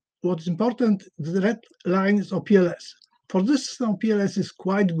 But what is important, the red line is OPLS. For this system, OPLS is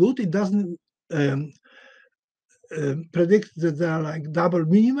quite good. It doesn't predict that there are like double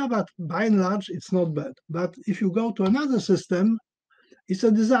minima, but by and large, it's not bad. But if you go to another system, it's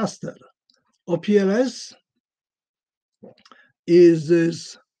a disaster. OPLS is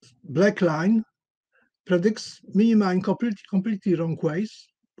this black line, predicts minima in completely wrong ways,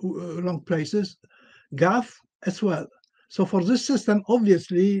 wrong places, GAF as well. So for this system,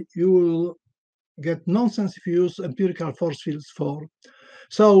 obviously, you will get nonsense if you use empirical force fields for.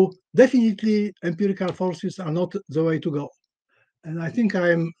 So definitely, empirical force fields are not the way to go. And I think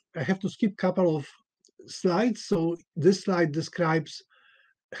I have to skip a couple of slides. So this slide describes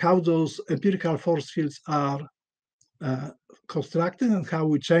how those empirical force fields are constructed and how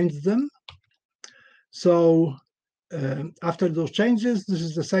we change them. So after those changes, this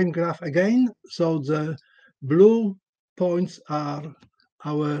is the same graph again. So the blue points are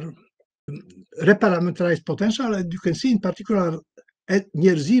our reparameterized potential. And you can see in particular at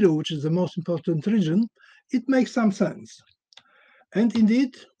near 0, which is the most important region, it makes some sense. And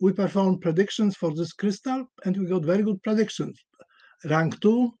indeed, we performed predictions for this crystal, and we got very good predictions. Rank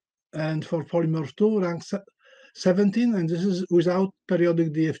 2, and for polymorph 2, rank 17, and this is without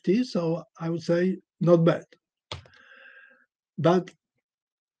periodic DFT, so I would say not bad. But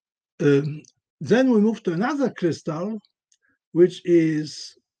then we move to another crystal, which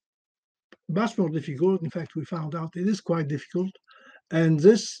is much more difficult. In fact, we found out it is quite difficult. And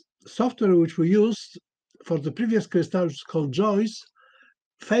this software which we used for the previous crystal, which is called JOICE,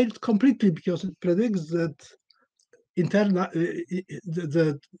 failed completely because it predicts that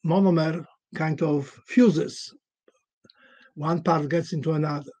the monomer kind of fuses. One part gets into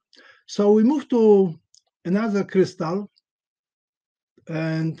another. So we moved to another crystal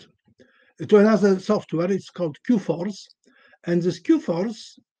and to another software. It's called Q-Force. And this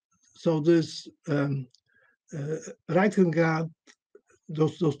Q-Force, so this right-hand graph,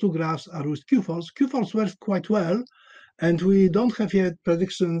 those two graphs are with Q-Force. Q-Force works quite well, and we don't have yet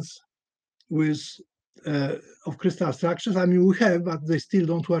predictions with of crystal structures. I mean, we have, but they still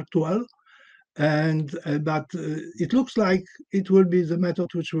don't work too well. And but it looks like it will be the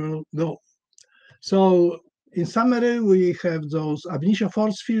method which will go. So in summary, we have those ab initio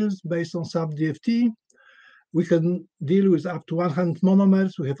force fields based on sub-DFT. We can deal with up to 100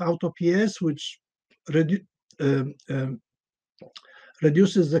 monomers. We have auto-PS, which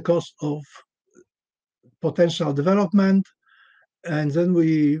reduces the cost of potential development. And then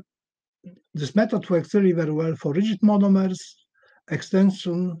this method works really very well for rigid monomers.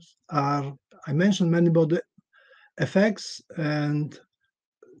 Extensions are, I mentioned many-body effects, and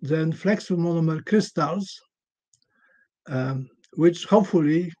then flexible monomer crystals, which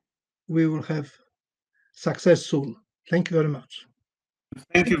hopefully we will have success soon. Thank you very much.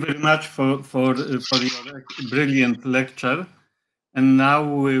 Thank you very much for your brilliant lecture. And now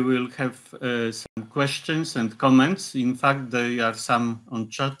we will have some questions and comments. In fact, there are some on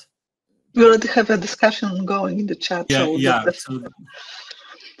chat. We already have a discussion going in the chat. Yeah,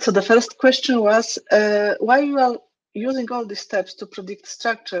 So the first question was, why you are using all these steps to predict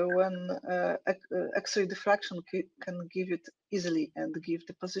structure when X-ray diffraction can give it easily and give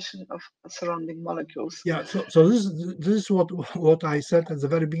the position of surrounding molecules? Yeah, so this is what I said at the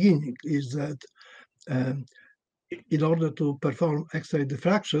very beginning, is that in order to perform X-ray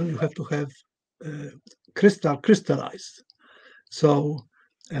diffraction, you have to have crystallized. So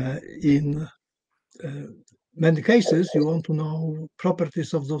in many cases, you want to know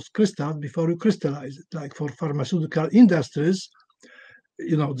properties of those crystals before you crystallize it. Like for pharmaceutical industries,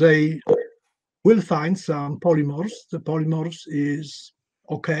 they will find some polymorphs. The polymorphs is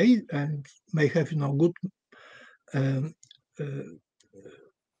okay and may have, good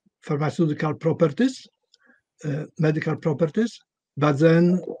pharmaceutical properties, medical properties, but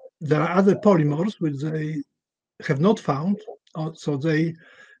then there are other polymorphs which they have not found. So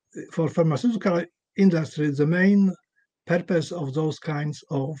for pharmaceutical industry, the main purpose of those kinds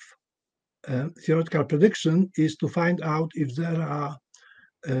of theoretical prediction is to find out if there are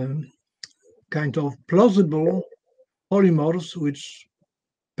kind of plausible polymorphs which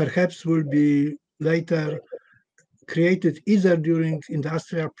perhaps will be later created either during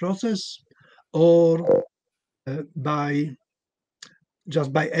industrial process or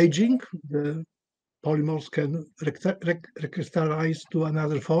just by aging. The polymorphs can recrystallize to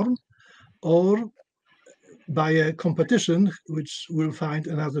another form, or by a competition which will find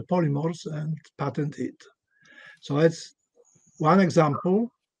another polymorphs and patent it. So that's one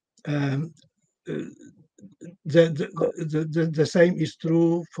example. The same is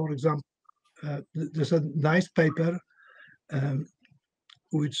true, for example, there's a nice paper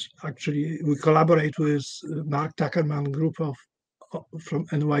which actually we collaborate with Mark Tuckerman group from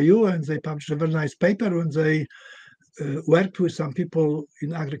NYU, and they published a very nice paper when they worked with some people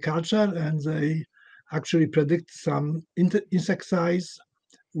in agriculture, and they actually predict some insect size,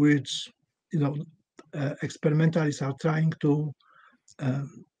 which experimentalists are trying to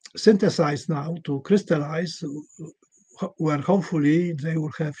synthesize now to crystallize, where hopefully they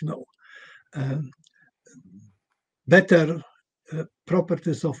will have better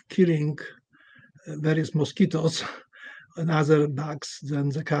properties of killing various mosquitoes and other bugs than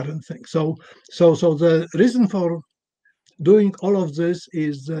the current thing. So the reason for doing all of this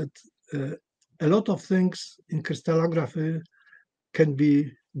is that a lot of things in crystallography can be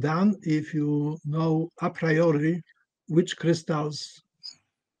done if you know a priori which crystals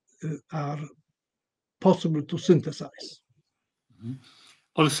are possible to synthesize.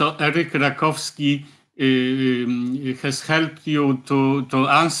 Also, Eric Rakowski has helped you to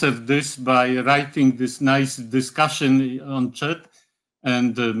answer this by writing this nice discussion on chat.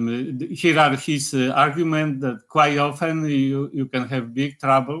 And here are his arguments that quite often you can have big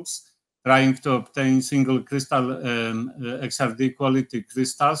troubles trying to obtain single crystal XRD quality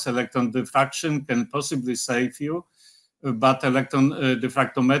crystals. Electron diffraction can possibly save you, but electron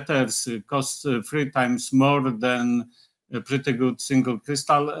diffractometers cost 3 times more than a pretty good single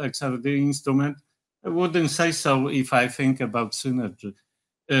crystal XRD instrument. I wouldn't say so if I think about synergy.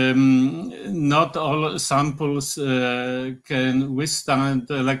 Not all samples can withstand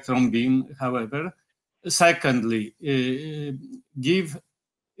electron beam, however. Secondly, give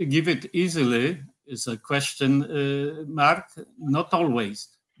it easily is a question mark. Not always.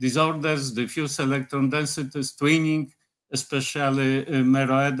 Disorders, diffuse electron densities, twinning, especially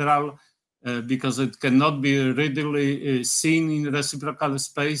merohedral, because it cannot be readily seen in reciprocal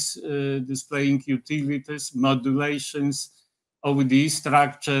space, displaying utilities, modulations, ODE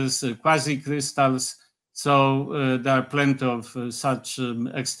structures, quasi-crystals. So there are plenty of such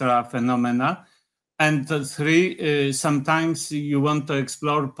extra phenomena. And 3, sometimes you want to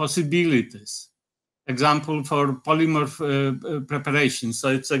explore possibilities. Example for polymorph preparation. So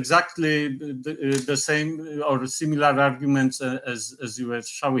it's exactly the same or similar arguments as you were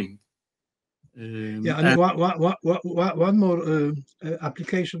showing. Yeah, and one more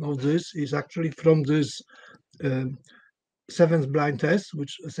application of this is actually from this 7th blind test,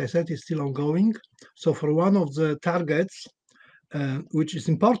 which, as I said, is still ongoing. So for one of the targets, which is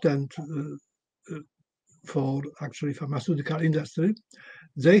important for actually pharmaceutical industry,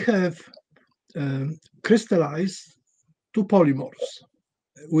 they have crystallized 2 polymorphs,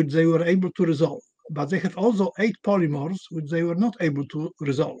 which they were able to resolve. But they have also 8 polymorphs, which they were not able to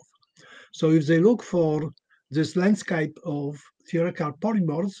resolve. So if they look for this landscape of theoretical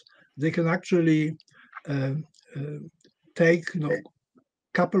polymorphs, they can actually take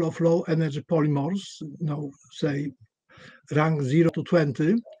couple of low energy polymorphs, say rank 0 to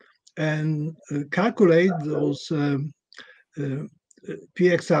 20, and calculate those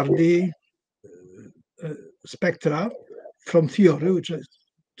PXRD spectra from theory, which is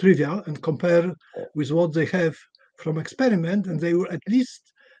trivial, and compare with what they have from experiment, and they will at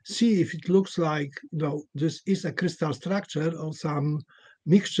least see if it looks like this is a crystal structure or some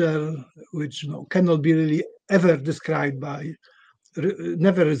mixture which cannot be really ever described by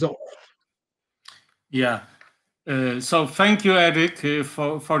never resolved. Yeah. So thank you, Eric,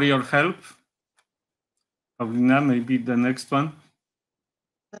 for your help. Paulina, maybe the next one.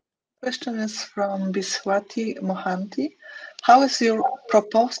 Question is from Biswati Mohanty. How is your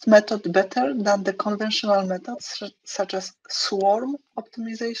proposed method better than the conventional methods such as swarm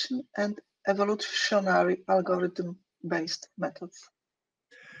optimization and evolutionary algorithm-based methods?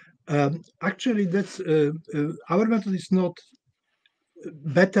 Actually, that's our method is not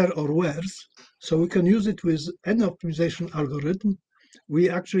better or worse, so we can use it with any optimization algorithm.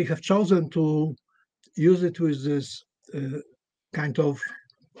 We actually have chosen to use it with this kind of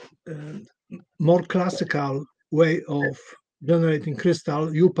more classical way of generating crystal,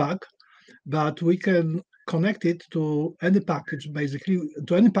 UPAC, but we can connect it to any package, basically,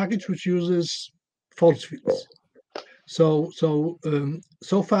 to any package which uses force fields. So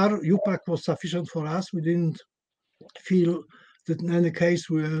far, UPAC was sufficient for us. We didn't feel that in any case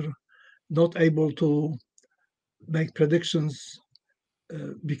we're not able to make predictions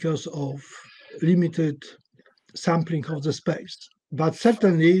because of limited sampling of the space. But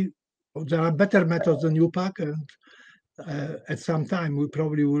certainly, there are better methods than UPAC, and at some time we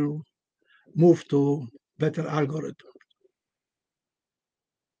probably will move to better algorithm.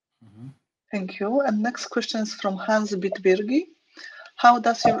 Thank you. And next question is from Hans Bitvirgi. How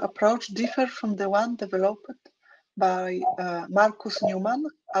does your approach differ from the one developed by Markus Neumann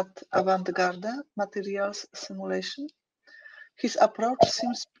at Avant-Garde Materials Simulation? His approach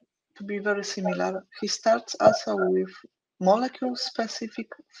seems to be very similar. He starts also with molecule-specific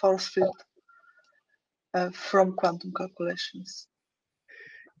force field from quantum calculations.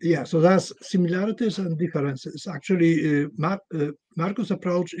 Yeah, so there's similarities and differences. Actually, Markus'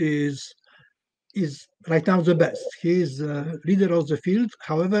 approach is right now the best. He is the leader of the field.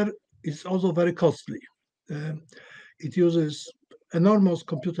 However, it's also very costly. It uses enormous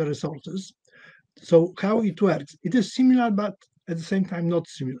computer resources. So how it works? It is similar, but at the same time not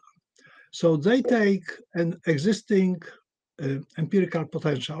similar. So they take an existing empirical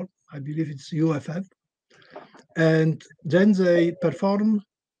potential, I believe it's UFF, and then they perform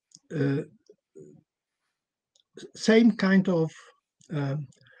same kind of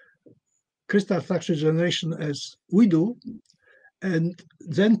crystal structure generation as we do, and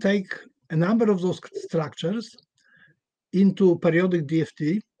then take a number of those structures into periodic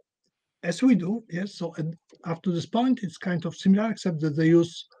DFT as we do. Yes, so up to this point it's kind of similar, except that they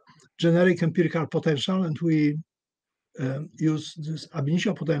use generic empirical potential and we use this ab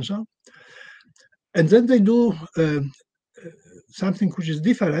initio potential. And then they do something which is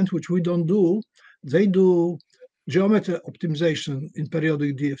different, which we don't do. They do geometry optimization in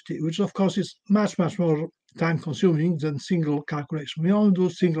periodic DFT, which of course is much, much more time consuming than single calculation. We only do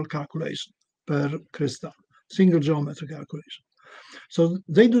single calculation per crystal, single geometry calculation. So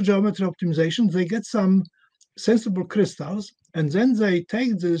they do geometry optimization, they get some sensible crystals, and then they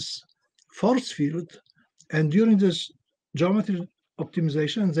take this force field, and during this geometry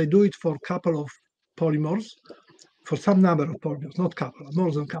optimization, they do it for a couple of polymorphs, for some number of polymorphs, not couple,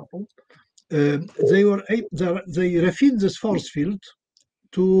 more than couple. They refeed this force field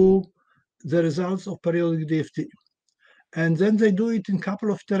to the results of periodic DFT. And then they do it in a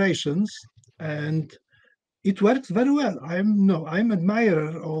couple of iterations, and it works very well. I'm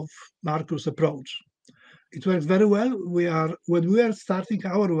admirer of Markus' approach. It works very well. When we are starting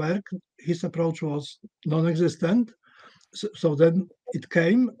our work, his approach was non-existent. So then it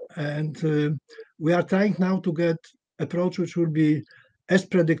came, and we are trying now to get approach which will be as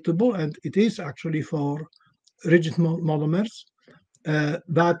predictable, and it is actually for rigid monomers,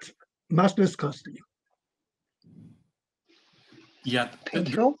 but much less costly. Yeah.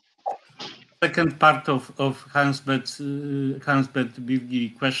 Thank you. Second part of Hans-Bert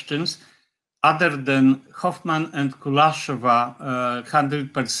Birgi questions. Other than Hoffman and Kuleshova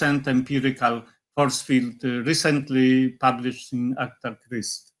 100% empirical force field recently published in Acta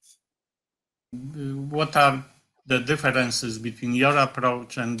Christ, what are the differences between your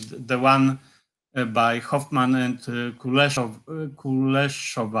approach and the one by Hoffman and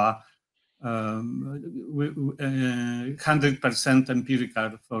Kuleshova 100%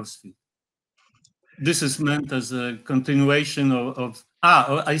 empirical force field? This is meant as a continuation of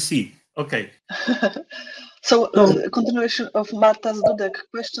I see. Okay. So continuation of Marta's Dudek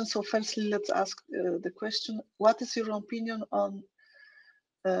question. So firstly, let's ask the question: what is your opinion on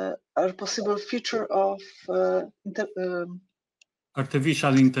a possible future of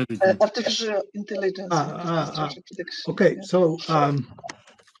artificial intelligence? Artificial intelligence. Okay, so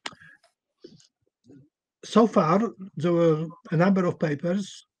so far there were a number of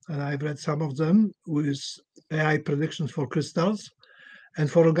papers, and I've read some of them, with AI predictions for crystals. And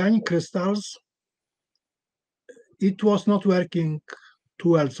for organic crystals, it was not working too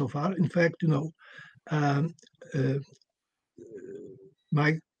well so far. In fact,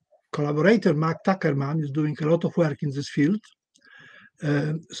 my collaborator, Mark Tuckerman, is doing a lot of work in this field.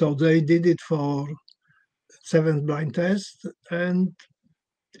 So they did it for 7th blind test, and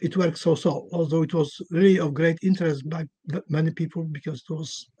it worked so-so, although it was really of great interest by many people because it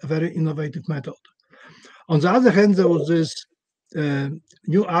was a very innovative method. On the other hand, there was this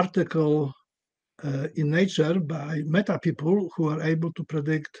new article in Nature by Meta people who are able to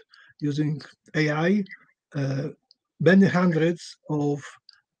predict using AI many hundreds of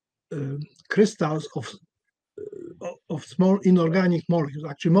crystals of small inorganic molecules,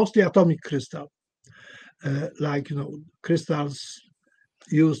 actually mostly atomic crystal, like crystals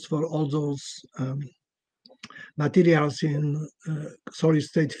used for all those materials in solid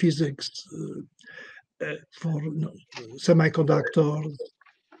state physics, for semiconductors,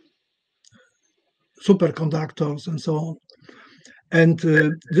 superconductors, and so on. And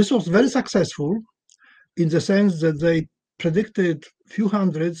this was very successful in the sense that they predicted few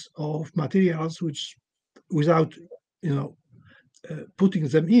hundreds of materials which, without putting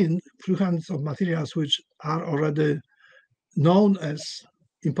them in, few hundreds of materials which are already known as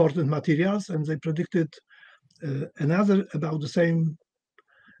important materials, and they predicted another about the same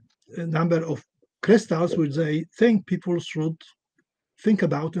number of crystals which they think people should think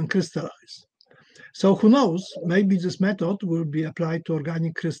about and crystallize. So who knows, maybe this method will be applied to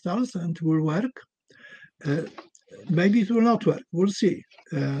organic crystals and will work. Maybe it will not work, we'll see.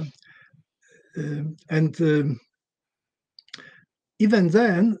 Even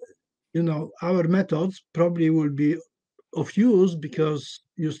then, our methods probably will be of use because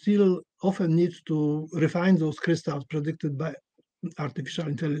you still often need to refine those crystals predicted by artificial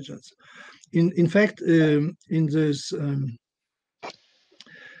intelligence. In fact, in this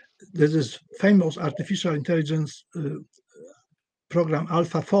there's this famous artificial intelligence program,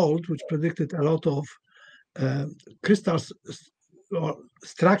 AlphaFold, which predicted a lot of crystals or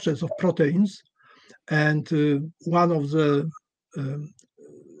structures of proteins. And one of the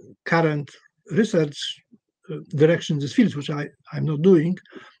current research directions in this field, which I'm not doing,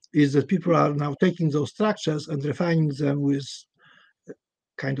 is that people are now taking those structures and refining them with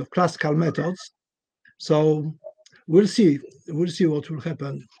kind of classical methods. So we'll see what will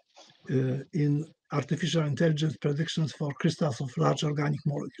happen in artificial intelligence predictions for crystals of large organic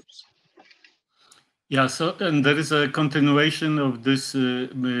molecules. Yeah, so and there is a continuation of this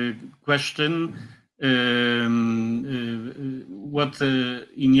question. What,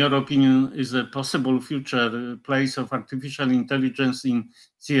 in your opinion, is a possible future place of artificial intelligence in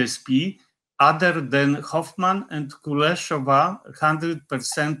CSP, other than Hoffman and Kuleshova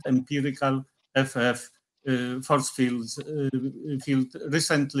 100% empirical FF force field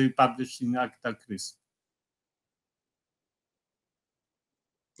recently published in Acta Cris?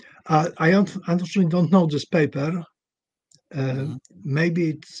 I unfortunately don't know this paper. Maybe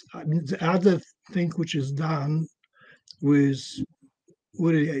it's, I mean, the other thing which is done with,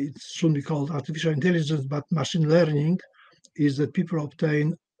 really, it shouldn't be called artificial intelligence, but machine learning, is that people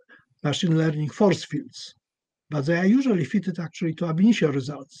obtain machine learning force fields, but they are usually fitted actually to ab initio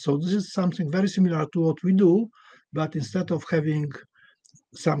results. So this is something very similar to what we do, but instead of having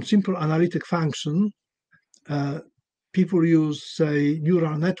some simple analytic function, people use, say,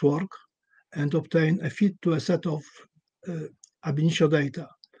 neural network and obtain a fit to a set of ab initio data.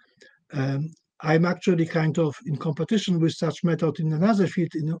 I'm actually kind of in competition with such method in another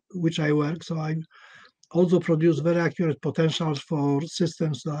field in which I work. So I also produce very accurate potentials for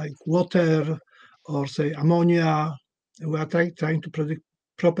systems like water or, say, ammonia. We are trying to predict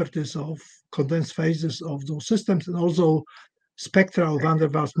properties of condensed phases of those systems and also spectra of van der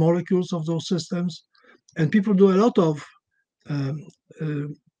Waals molecules of those systems. And people do a lot of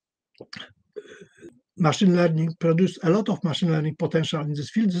machine learning, produce a lot of machine learning potential in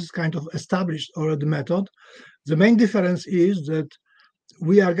this field. This is kind of established already method. The main difference is that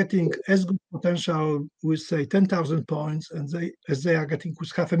we are getting as good potential with, say, 10,000 points as they are getting with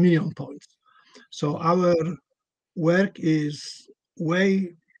 500,000 points. So our work is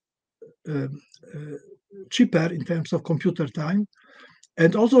way cheaper in terms of computer time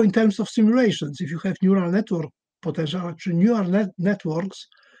and also in terms of simulations. If you have neural network potential, actually neural networks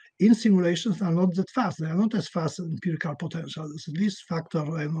in simulations are not that fast. They are not as fast as empirical potential. There's at least factor,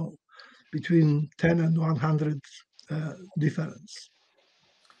 I know, between 10 and 100 difference.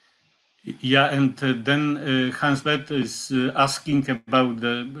 Yeah, and then Hans-Bert is asking about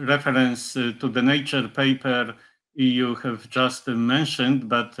the reference to the Nature paper you have just mentioned,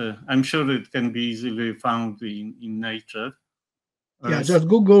 but I'm sure it can be easily found in Nature. Yeah, just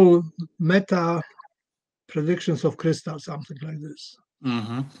Google meta predictions of crystal, something like this.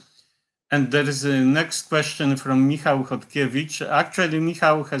 And there is a next question from Michał Chodkiewicz. Actually,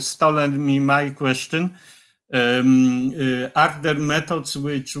 Michał has stolen me my question. Are there methods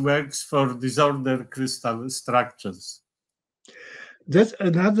which works for disorder crystal structures? That's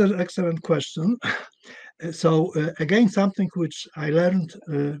another excellent question. So again, something which I learned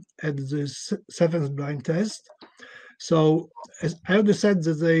at the seventh blind test. So as I already said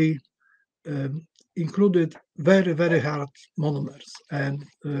that they included very, very hard monomers, and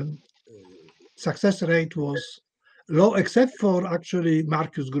success rate was low, except for actually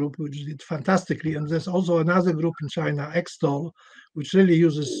Marcus group, which did fantastically. And there's also another group in China, Extol, which really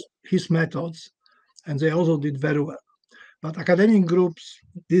uses his methods, and they also did very well. But academic groups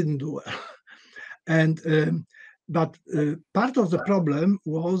didn't do well. And but part of the problem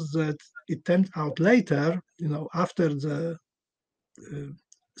was that it turned out later, after the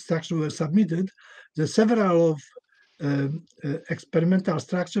structures were submitted, that several of experimental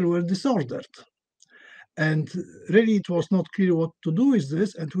structures were disordered. And really, it was not clear what to do with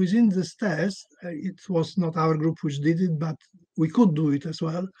this. And within this test, it was not our group which did it, but we could do it as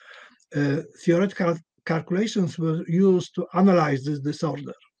well. Theoretical calculations were used to analyze this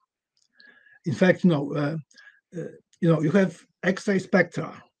disorder. In fact, you have X-ray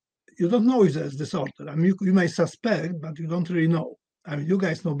spectra. You don't know if there's disorder. I mean, you may suspect, but you don't really know. I mean, you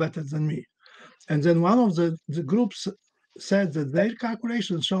guys know better than me. And then one of the groups said that their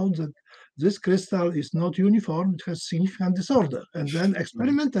calculations showed that this crystal is not uniform, it has significant disorder. And then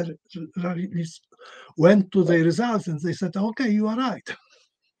experimenters went to the results and they said, okay, you are right.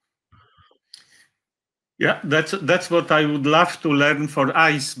 Yeah, that's what I would love to learn for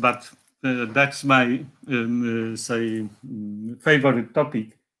ice, but that's my say favorite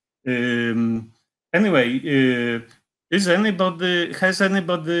topic. Anyway, has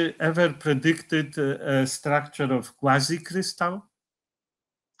anybody ever predicted a structure of quasi-crystal?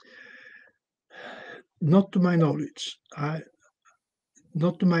 Not to my knowledge.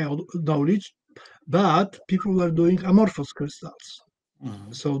 But people were doing amorphous crystals.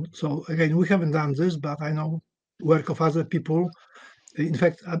 So again, we haven't done this, but I know work of other people. In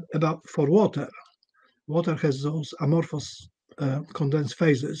fact, for water. Water has those amorphous condensed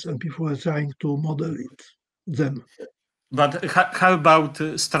phases, and people were trying to model them. But how about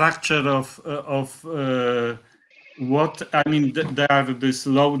structure of what I mean, there are this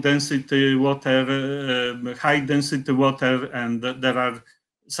low density water, high density water, and there are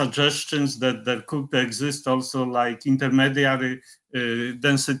suggestions that there could exist also like intermediary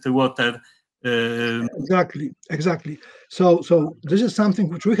density water. Exactly. So this is something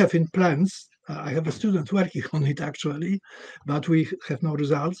which we have in plans. I have a student working on it actually, but we have no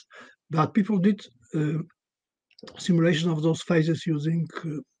results. But people did simulation of those phases using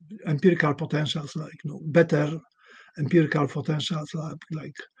empirical potentials, like better empirical potentials,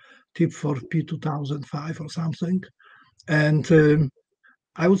 like tip for P2005 or something. And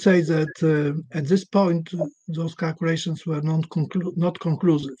I would say that at this point, those calculations were not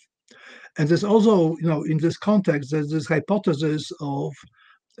conclusive. And there's also, in this context, there's this hypothesis of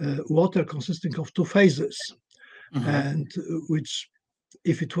water consisting of two phases, and which,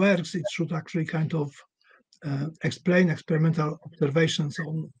 if it works, it should actually kind of explain experimental observations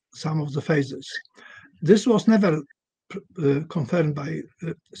on some of the phases. This was never confirmed by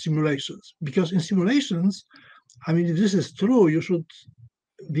simulations, because in simulations, I mean, if this is true, you should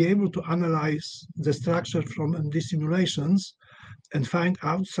be able to analyze the structure from MD simulations and find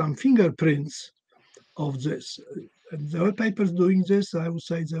out some fingerprints of this. And there were papers doing this. I would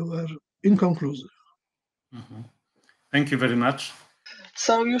say they were inconclusive. Thank you very much.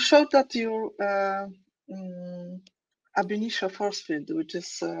 So you showed that your ab initio force field, which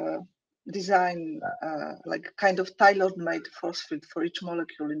is designed like kind of tailor-made force field for each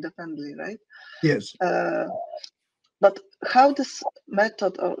molecule independently, right? Yes. But how this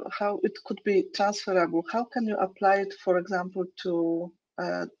method, or how it could be transferable, how can you apply it, for example, to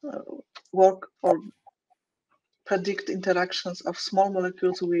work or predict interactions of small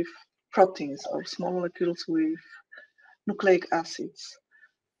molecules with proteins or small molecules with nucleic acids?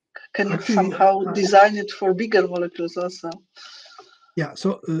 Can you somehow design it for bigger molecules also? Yeah,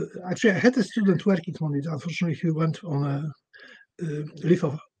 so actually I had a student working on it. Unfortunately, he went on a leave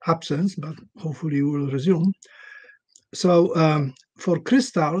of absence, but hopefully he will resume. So for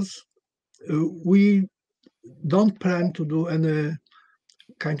crystals, we don't plan to do any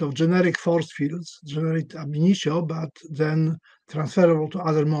kind of generic force fields, generic ab initio, but then transferable to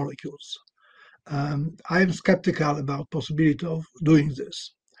other molecules. I'm skeptical about possibility of doing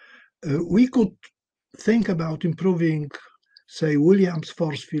this. We could think about improving, say, Williams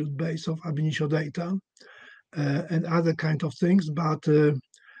force field based of ab initio data and other kind of things, but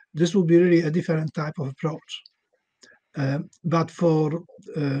this would be really a different type of approach. But for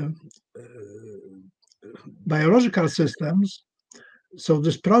biological systems, so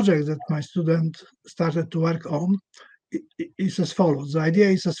this project that my student started to work on is as follows. The idea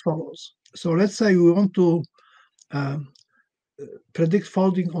is as follows. So let's say we want to predict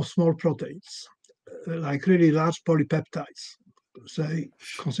folding of small proteins, like really large polypeptides, say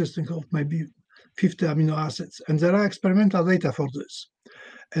consisting of maybe 50 amino acids. And there are experimental data for this.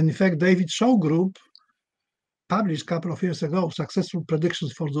 And in fact, David Shaw group published a couple of years ago successful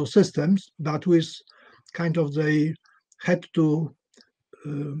predictions for those systems, but with kind of they had to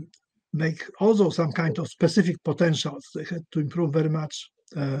make also some kind of specific potentials. They had to improve very much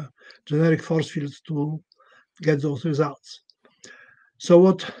generic force fields to get those results. So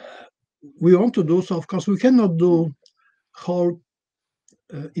what we want to do, so of course we cannot do whole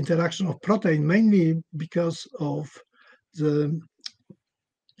interaction of protein, mainly because of the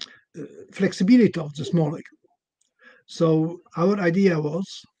flexibility of this molecule. So our idea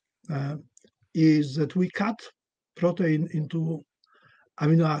is that we cut protein into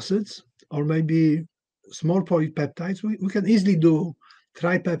amino acids or maybe small polypeptides. We can easily do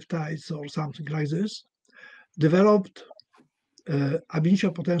tripeptides or something like this. Developed ab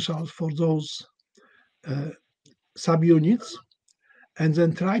initio potentials for those subunits, and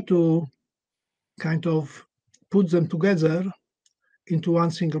then try to kind of put them together into one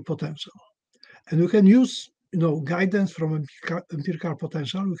single potential. And we can use guidance from empirical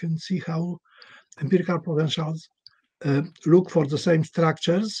potential. We can see how empirical potentials look for the same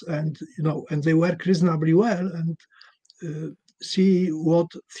structures, and and they work reasonably well, and see what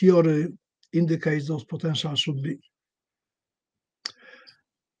theory indicates those potentials should be.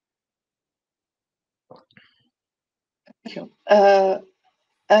 Thank you.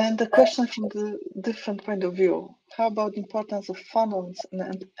 And the question from the different point of view: how about the importance of phonons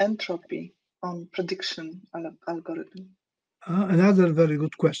and entropy on prediction algorithm? Another very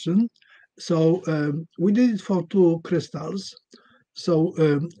good question. So we did it for two crystals. So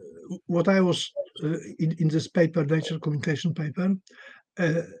what I was in this paper, Nature Communication paper,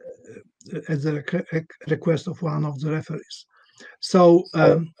 at the request of one of the referees. So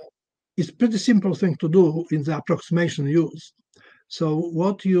it's a pretty simple thing to do in the approximation used. So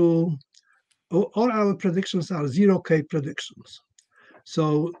what you all our predictions are 0K predictions.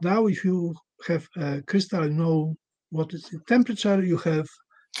 So now if you have a crystal, you know what is the temperature, you have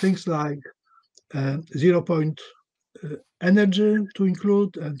things like 0 point energy to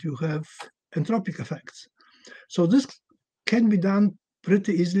include, and you have entropic effects. So this can be done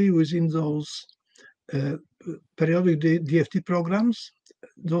pretty easily within those periodic DFT programs.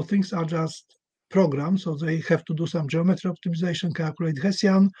 Those things are just programs, so they have to do some geometry optimization, calculate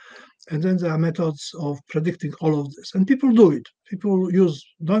Hessian, and then there are methods of predicting all of this. And people do it. People use,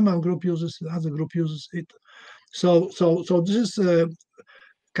 Neumann group uses it, other group uses it. So this is a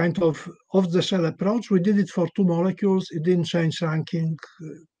kind of off-the-shelf approach. We did it for 2 molecules. It didn't change ranking.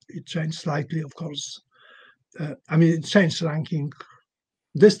 It changed slightly, of course. I mean, it changed ranking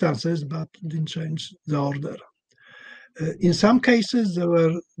distances, but didn't change the order. In some cases,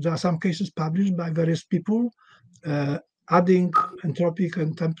 there are some cases published by various people. Adding entropic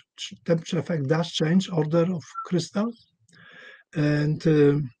and temperature effect does change order of crystals, and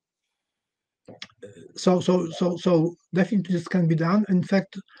so definitely this can be done. In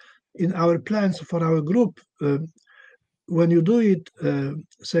fact, in our plans for our group, when you do it,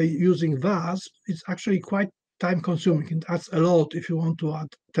 say using VAS, it's actually quite time-consuming. It adds a lot if you want to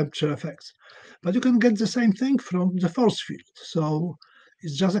add temperature effects, but you can get the same thing from the force field. So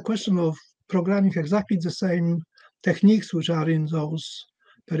it's just a question of programming exactly the same techniques which are in those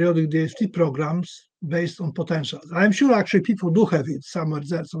periodic DFT programs based on potentials. I'm sure actually people do have it somewhere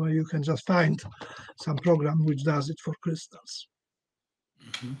there, so you can just find some program which does it for crystals.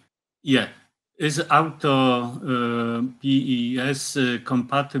 Mm-hmm. Yeah. Is auto PES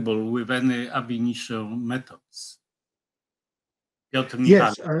compatible with any ab initio methods?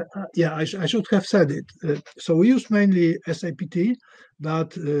 Yes, yeah, I should have said it. So we use mainly SAPT,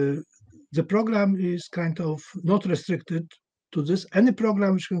 but the program is kind of not restricted to this. Any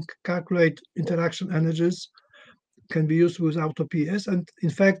program which can calculate interaction energies can be used with AutoPS. And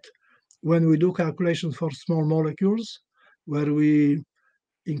in fact, when we do calculations for small molecules, where we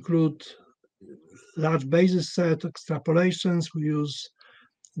include large basis set extrapolations, we use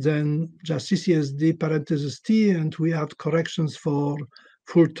then just CCSD parenthesis T, and we add corrections for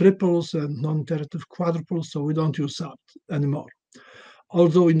full triples and non-iterative quadruples, so we don't use that anymore.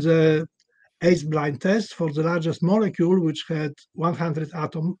 Although in the ACE blind test for the largest molecule, which had 100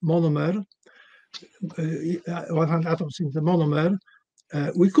 atom monomer, 100 atoms in the monomer,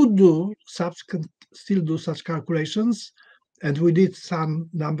 we could still do such calculations, and we did some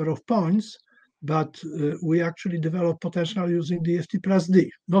number of points, but we actually developed potential using DFT plus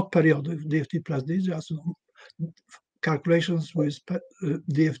D, not periodic DFT plus D, just calculations with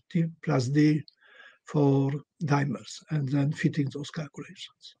DFT plus D for dimers, and then fitting those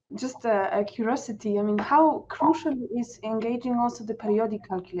calculations. Just a curiosity, I mean, how crucial is engaging also the periodic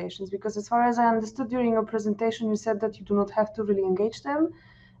calculations? Because as far as I understood during your presentation, you said that you do not have to really engage them,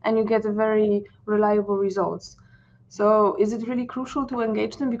 and you get a very reliable results. So is it really crucial to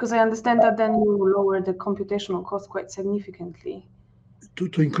engage them? Because I understand that then you lower the computational cost quite significantly.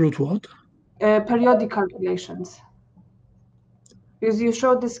 To include what? Periodic calculations. Because you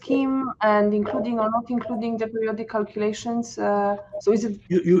showed the scheme and including or not including the periodic calculations. So is it?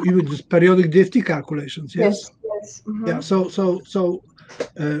 You mean just periodic DFT calculations? Yes. Yes. Mm-hmm. Yeah. So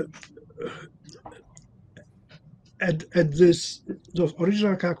at those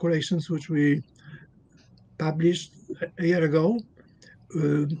original calculations which we published a year ago,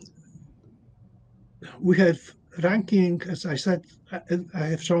 we have ranking, as I said, I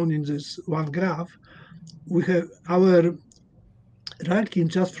have shown in this one graph. We have our ranking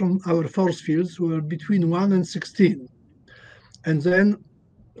just from our force fields were between 1 and 16. And then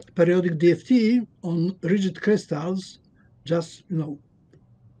periodic DFT on rigid crystals, just,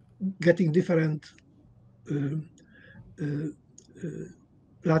 getting different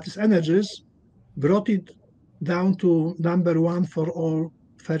lattice energies, brought it down to number 1 for all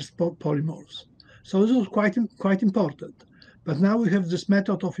first polymorphs. So this was quite important. But now we have this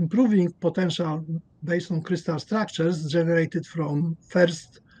method of improving potential based on crystal structures generated from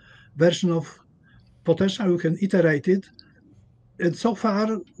first version of potential. We can iterate it. And so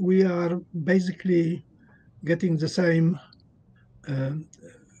far, we are basically getting the same.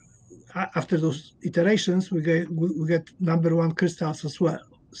 After those iterations, we get number 1 crystals as well.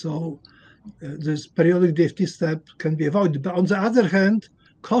 So this periodic DFT step can be avoided. But on the other hand,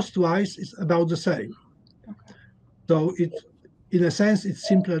 cost-wise, it's about the same. Okay. So in a sense, it's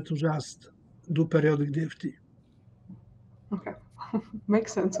simpler to just do periodic DFT. Okay,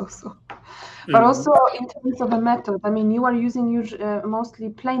 makes sense also. But also in terms of a method, I mean, you are using mostly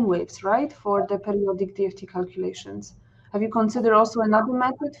plane waves, right, for the periodic DFT calculations. Have you considered also another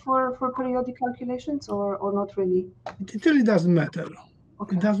method for periodic calculations, or not really? It really doesn't matter.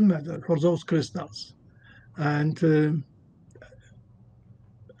 Okay. It doesn't matter for those crystals. And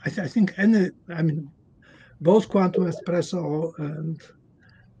I think both quantum espresso and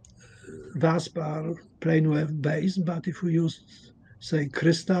VASP are plane wave based, but if we use, say,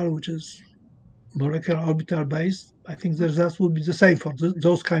 crystal, which is molecular orbital based, I think the results would be the same for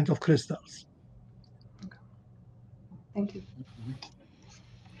those kind of crystals. Okay. Thank you.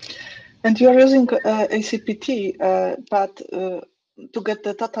 And you are using ACPT, but to get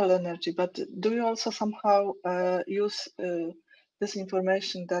the total energy. But do you also somehow use this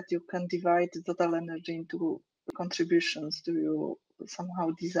information that you can divide the total energy into contributions? Do you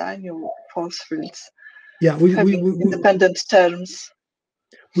somehow design your force fields? Yeah, we independent terms.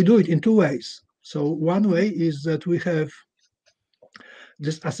 We do it in two ways. So one way is that we have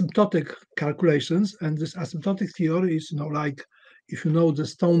this asymptotic calculations, and this asymptotic theory is, like if you know the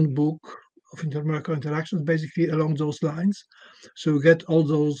Stone book of intermolecular interactions, basically along those lines. So you get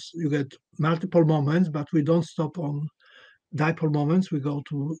you get multiple moments, but we don't stop on dipole moments. We go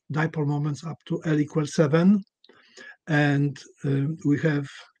to dipole moments up to L equals 7, and we have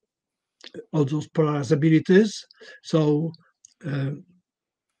all those polarizabilities. So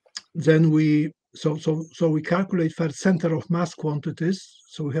then we calculate first center of mass quantities.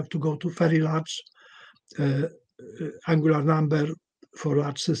 So we have to go to very large angular number for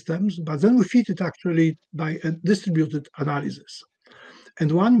large systems, but then we fit it actually by a distributed analysis.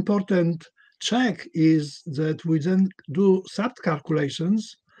 And one important check is that we then do sub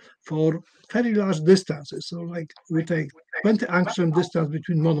calculations for very large distances. So like we take 20 angstrom distance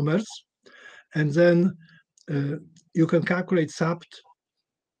between monomers, and then you can calculate sub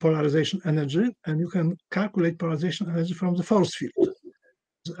polarization energy, and you can calculate polarization energy from the force field.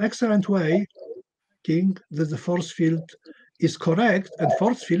 It's an excellent way that the force field is correct, and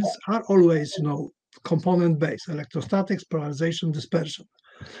force fields are always, component based: electrostatics, polarization, dispersion.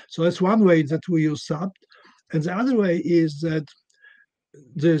 So that's one way that we use SAPT. And the other way is that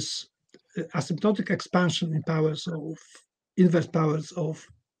this asymptotic expansion in powers of inverse powers of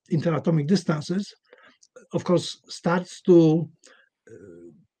interatomic distances, of course, starts to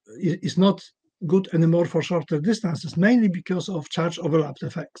is not good anymore for shorter distances, mainly because of charge overlap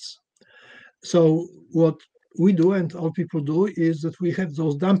effects. So what we do, and all people do, is that we have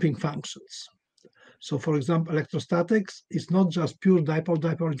those damping functions. So for example, electrostatics is not just pure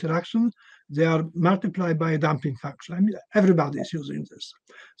dipole-dipole interaction, they are multiplied by a damping function. I mean, everybody is using this.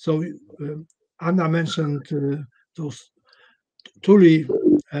 So Anna mentioned those Thule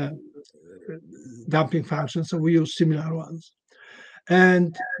damping functions, so we use similar ones.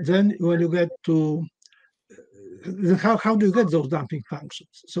 And then when you get to how do you get those damping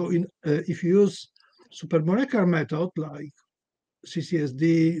functions? So if you use supermolecular method like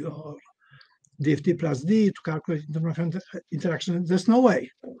CCSD or DFT plus D to calculate intermolecular interaction, there's no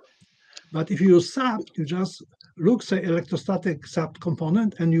way. But if you use SAPT, you just look, say, electrostatic SAPT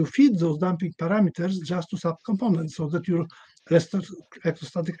component, and you feed those damping parameters just to SAPT components, so that your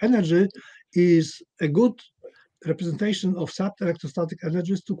electrostatic energy is a good representation of SAPT electrostatic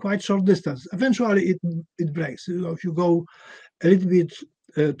energies to quite short distance. Eventually, it breaks. If you go a little bit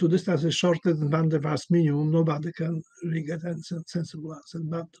to distances shorter than van der Waals minimum, nobody can really get any sensible answer.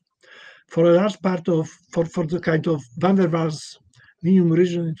 But for a large part of for the kind of van der Waals minimum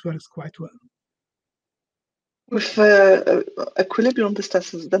region, it works quite well. With equilibrium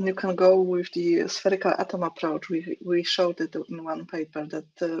distances, then you can go with the spherical atom approach. We showed it in one paper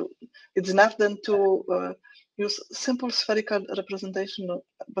that it's enough then to use simple spherical representation,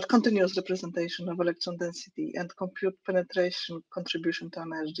 but continuous representation of electron density, and compute penetration contribution to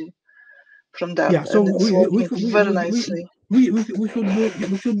energy from that. Yeah, so we very nicely. We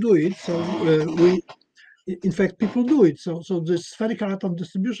should do it. So in fact, people do it. So the spherical atom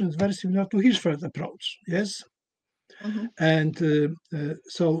distribution is very similar to Hirschfeld approach. Yes. Mm-hmm. And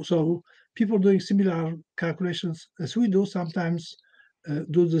so people doing similar calculations as we do sometimes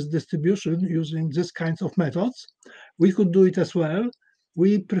do this distribution using this kinds of methods. We could do it as well.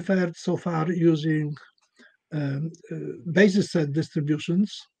 We preferred so far using basis set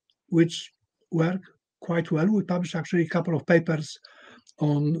distributions, which work quite well. We published actually a couple of papers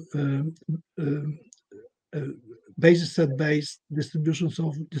on basis set based distributions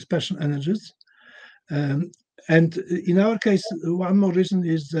of dispersion energies. And in our case, one more reason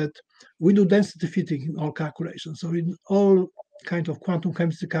is that we do density fitting in all calculations. So in all kind of quantum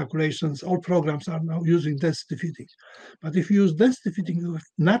chemistry calculations, all programs are now using density fitting. But if you use density fitting with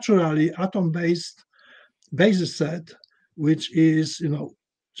naturally atom-based basis set, which is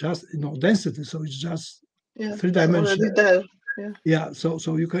just density, so it's just Yeah, three-dimensional. already there. Yeah. Yeah, so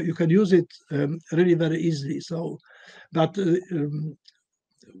you can use it really very easily. So, but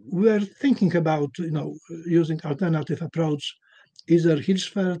we're thinking about using alternative approach, either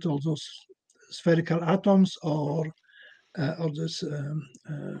Hirschfeld or those spherical atoms, or this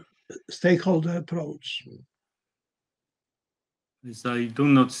stakeholder approach. As I do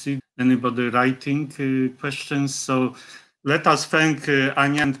not see anybody writing questions, so let us thank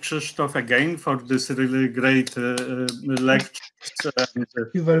Ania and Krzysztof again for this really great lecture. Thank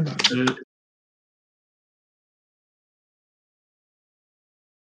you very much.